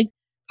 yes, like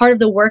part of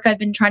the work I've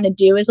been trying to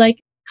do is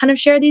like kind of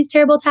share these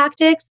terrible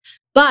tactics.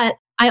 But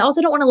I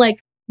also don't want to like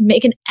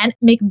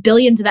make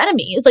billions of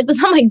enemies. Like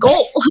that's not my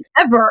goal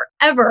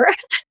ever.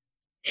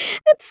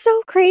 It's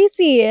so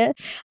crazy.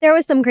 There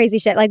was some crazy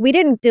shit. Like we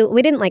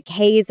didn't like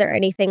haze or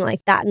anything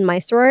like that in my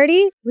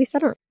sorority. At least I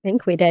don't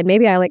think we did.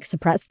 Maybe I like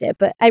suppressed it,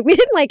 but we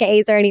didn't like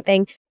haze or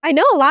anything. I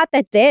know a lot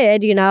that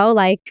did,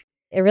 like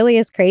it really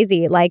is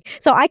crazy. Like,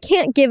 so I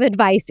can't give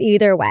advice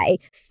either way,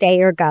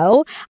 stay or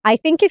go. I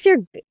think if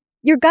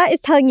your gut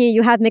is telling you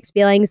you have mixed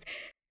feelings,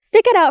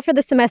 stick it out for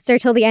the semester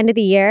till the end of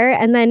the year.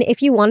 And then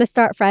if you want to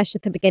start fresh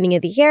at the beginning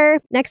of the year,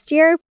 next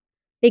year,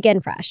 begin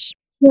fresh.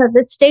 Yeah,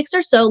 the stakes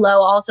are so low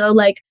also.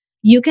 Like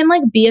you can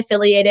like be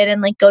affiliated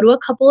and like go to a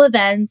couple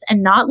events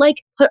and not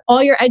like put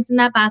all your eggs in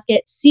that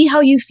basket, see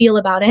how you feel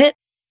about it.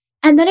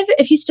 And then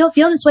if you still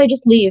feel this way,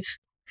 just leave.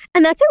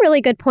 And that's a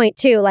really good point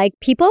too. Like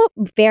people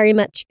very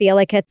much feel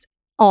like it's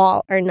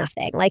all or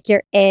nothing, like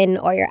you're in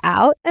or you're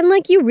out. And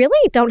like you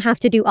really don't have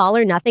to do all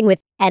or nothing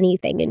with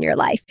anything in your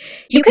life.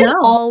 You can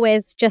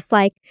always just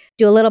like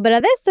do a little bit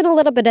of this and a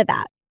little bit of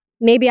that.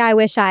 Maybe I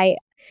wish I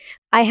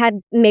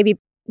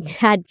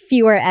had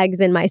fewer eggs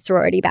in my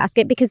sorority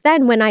basket, because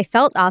then when I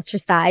felt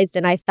ostracized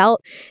and I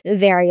felt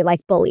very like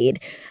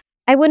bullied,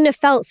 I wouldn't have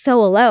felt so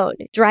alone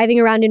driving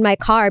around in my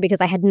car because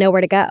I had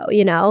nowhere to go,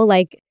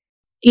 like.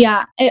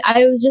 Yeah,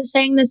 I was just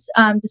saying this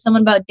to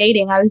someone about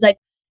dating. I was like,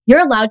 you're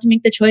allowed to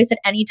make the choice at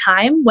any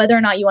time whether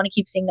or not you want to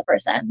keep seeing the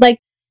person. Like,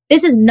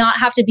 this does not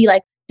have to be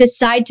like,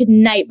 decide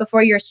tonight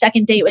before your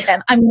second date with them,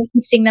 I'm going to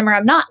keep seeing them or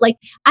I'm not. Like,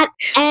 at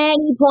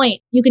any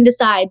point, you can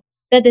decide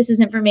that this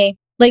isn't for me.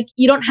 Like,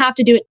 you don't have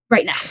to do it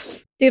right now.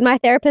 Dude, my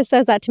therapist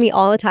says that to me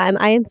all the time.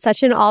 I am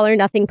such an all or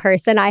nothing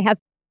person. I have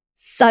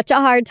such a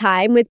hard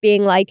time with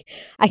being like,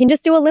 I can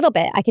just do a little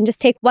bit. I can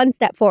just take one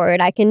step forward.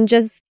 I can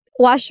just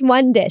wash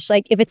one dish.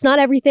 Like, if it's not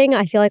everything,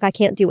 I feel like I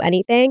can't do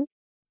anything.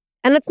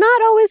 And it's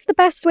not always the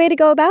best way to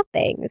go about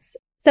things.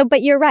 So,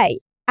 but you're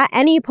right. At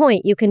any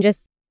point, you can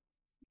just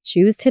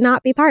choose to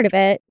not be part of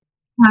it.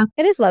 Yeah.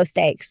 It is low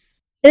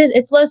stakes.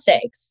 It's low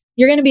stakes.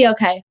 You're going to be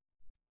okay.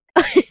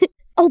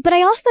 Oh, but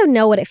I also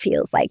know what it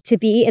feels like to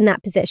be in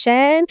that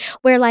position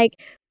where, like,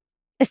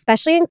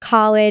 especially in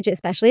college,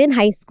 especially in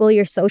high school,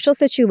 your social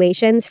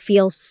situations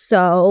feel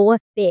so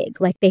big.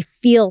 Like they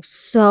feel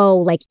so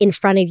like in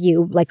front of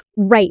you, like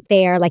right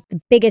there, like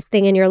the biggest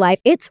thing in your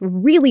life. It's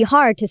really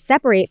hard to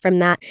separate from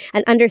that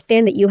and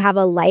understand that you have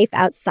a life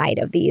outside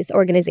of these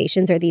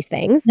organizations or these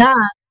things. Yeah,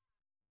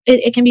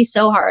 it can be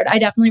so hard. I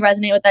definitely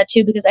resonate with that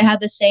too, because I had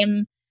the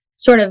same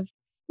sort of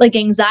like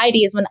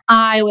anxieties when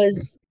I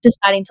was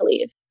deciding to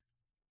leave.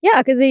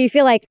 Yeah, because you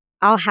feel like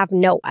I'll have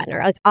no one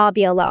or like I'll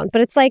be alone.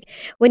 But it's like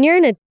when you're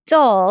an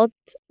adult,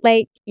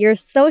 like your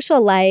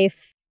social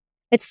life,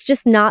 it's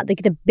just not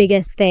like the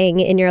biggest thing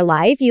in your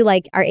life. You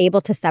like are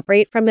able to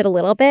separate from it a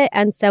little bit.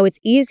 And so it's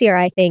easier,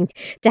 I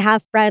think, to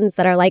have friends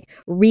that are like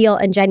real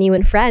and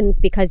genuine friends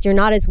because you're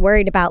not as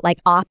worried about like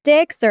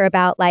optics or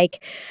about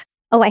like,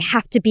 oh, I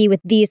have to be with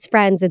these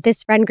friends at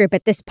this friend group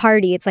at this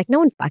party. It's like no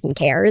one fucking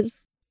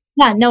cares.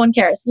 Yeah, no one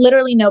cares.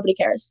 Literally nobody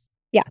cares.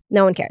 Yeah,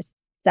 no one cares.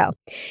 So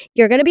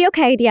you're going to be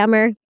okay,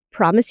 DMer.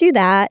 Promise you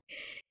that.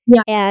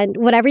 Yeah. And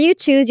whatever you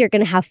choose, you're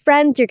going to have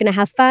friends, you're going to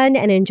have fun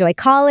and enjoy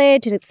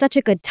college. And it's such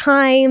a good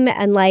time.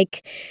 And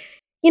like,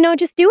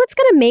 just do what's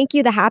going to make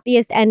you the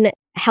happiest and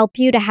help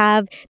you to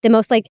have the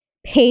most like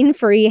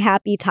pain-free,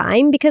 happy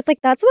time, because like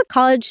that's what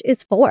college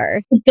is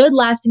for. Good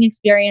lasting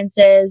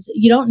experiences.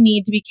 You don't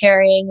need to be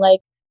carrying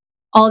like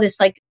all this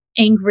like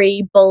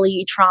angry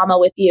bully trauma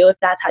with you if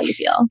that's how you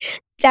feel.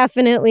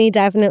 Definitely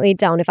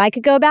don't. If I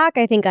could go back,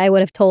 I think I would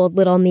have told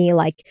little me,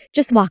 like,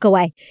 just walk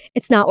away.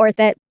 It's not worth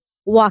it.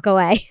 Walk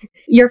away.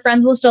 Your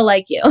friends will still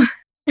like you.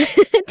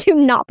 Do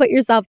not put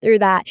yourself through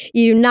that.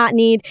 You do not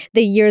need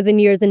the years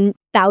and years and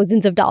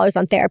thousands of dollars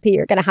on therapy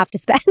you're going to have to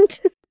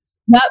spend.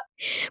 Yep.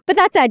 But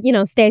that said,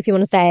 stay if you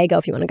want to stay, go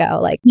if you want to go.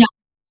 Like, yeah.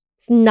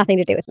 It's nothing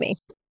to do with me.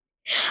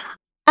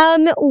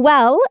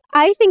 Well,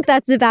 I think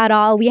that's about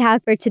all we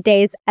have for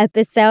today's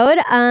episode.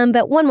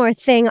 But one more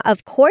thing,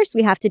 of course,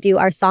 we have to do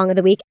our song of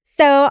the week.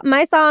 So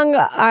my song,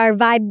 our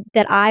vibe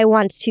that I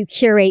want to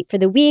curate for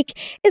the week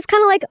is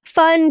kind of like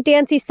fun,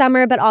 dancey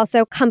summer, but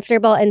also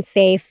comfortable and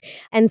safe.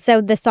 And so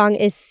the song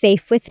is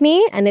Safe With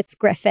Me, and it's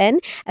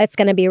Griffin. It's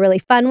going to be a really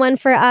fun one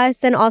for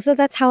us. And also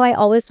that's how I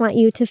always want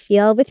you to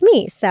feel with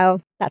me. So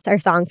that's our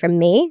song from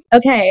me.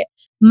 Okay.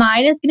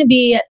 Mine is going to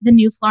be the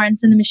new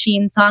Florence and the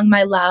Machine song,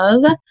 My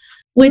Love,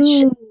 which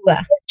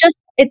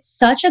it's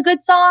such a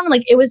good song.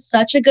 Like it was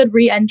such a good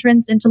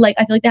re-entrance into like,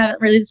 I feel like they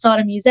haven't released a lot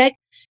of music,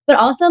 but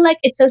also like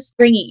it's so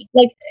springy.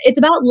 Like it's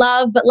about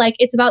love, but like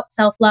it's about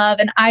self-love,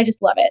 and I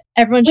just love it.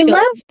 Everyone should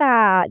love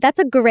that. That's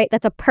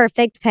a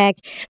perfect pick.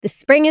 The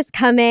spring is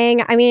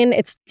coming. I mean,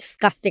 it's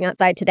disgusting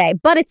outside today,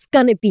 but it's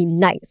going to be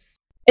nice.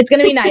 It's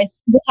going to be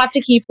nice. We have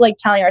to keep like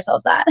telling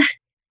ourselves that.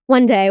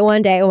 One day.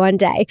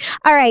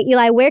 All right,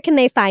 Eli, where can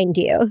they find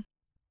you?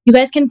 You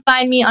guys can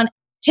find me on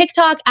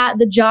TikTok at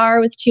The Jar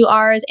with 2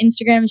 R's.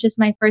 Instagram is just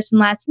my first and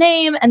last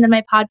name. And then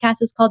my podcast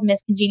is called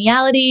Miss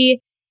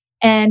Congeniality.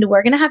 and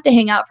we're going to have to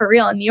hang out for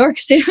real in New York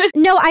soon.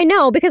 No, I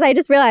know, because I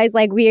just realized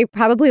like we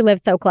probably live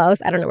so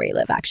close. I don't know where you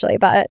live actually,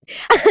 but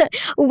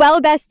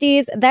well,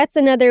 besties, that's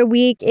another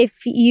week.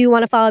 If you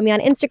want to follow me on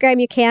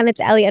Instagram, you can. It's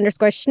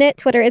Ellie_Schnitt.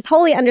 Twitter is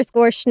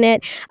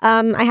Holy_Schnitt.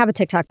 I have a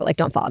TikTok, but like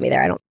don't follow me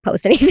there. I don't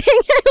post anything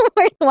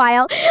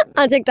worthwhile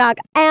on TikTok.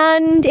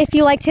 And if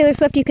you like Taylor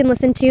Swift, you can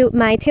listen to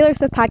my Taylor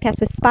Swift podcast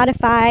with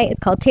Spotify. It's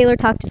called Taylor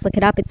Talk. Just look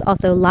it up. It's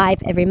also live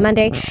every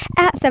Monday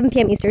at 7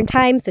 p.m. Eastern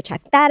Time. So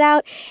check that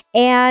out.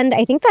 And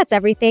I think that's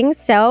everything.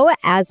 So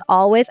as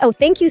always,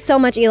 thank you so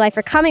much, Eli,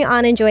 for coming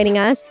on and joining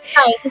us.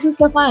 Hi, this is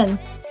so fun.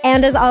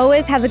 And as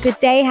always, have a good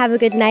day, have a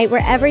good night,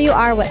 wherever you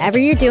are, whatever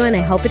you're doing.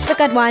 I hope it's a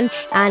good one.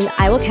 And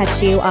I will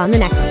catch you on the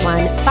next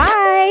one.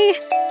 Bye.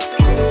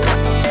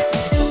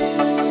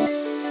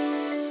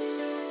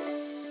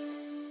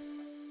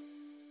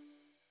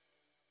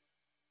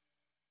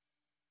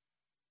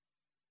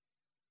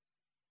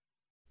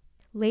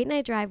 Late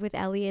Night Drive with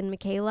Ellie and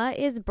Michaela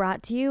is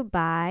brought to you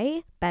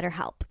by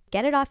BetterHelp.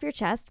 Get it off your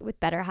chest with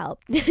BetterHelp.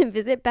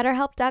 Visit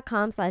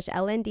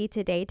betterhelp.com/LND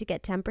today to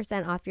get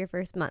 10% off your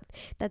first month.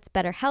 That's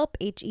BetterHelp,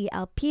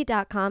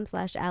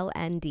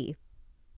 HELP.com/LND.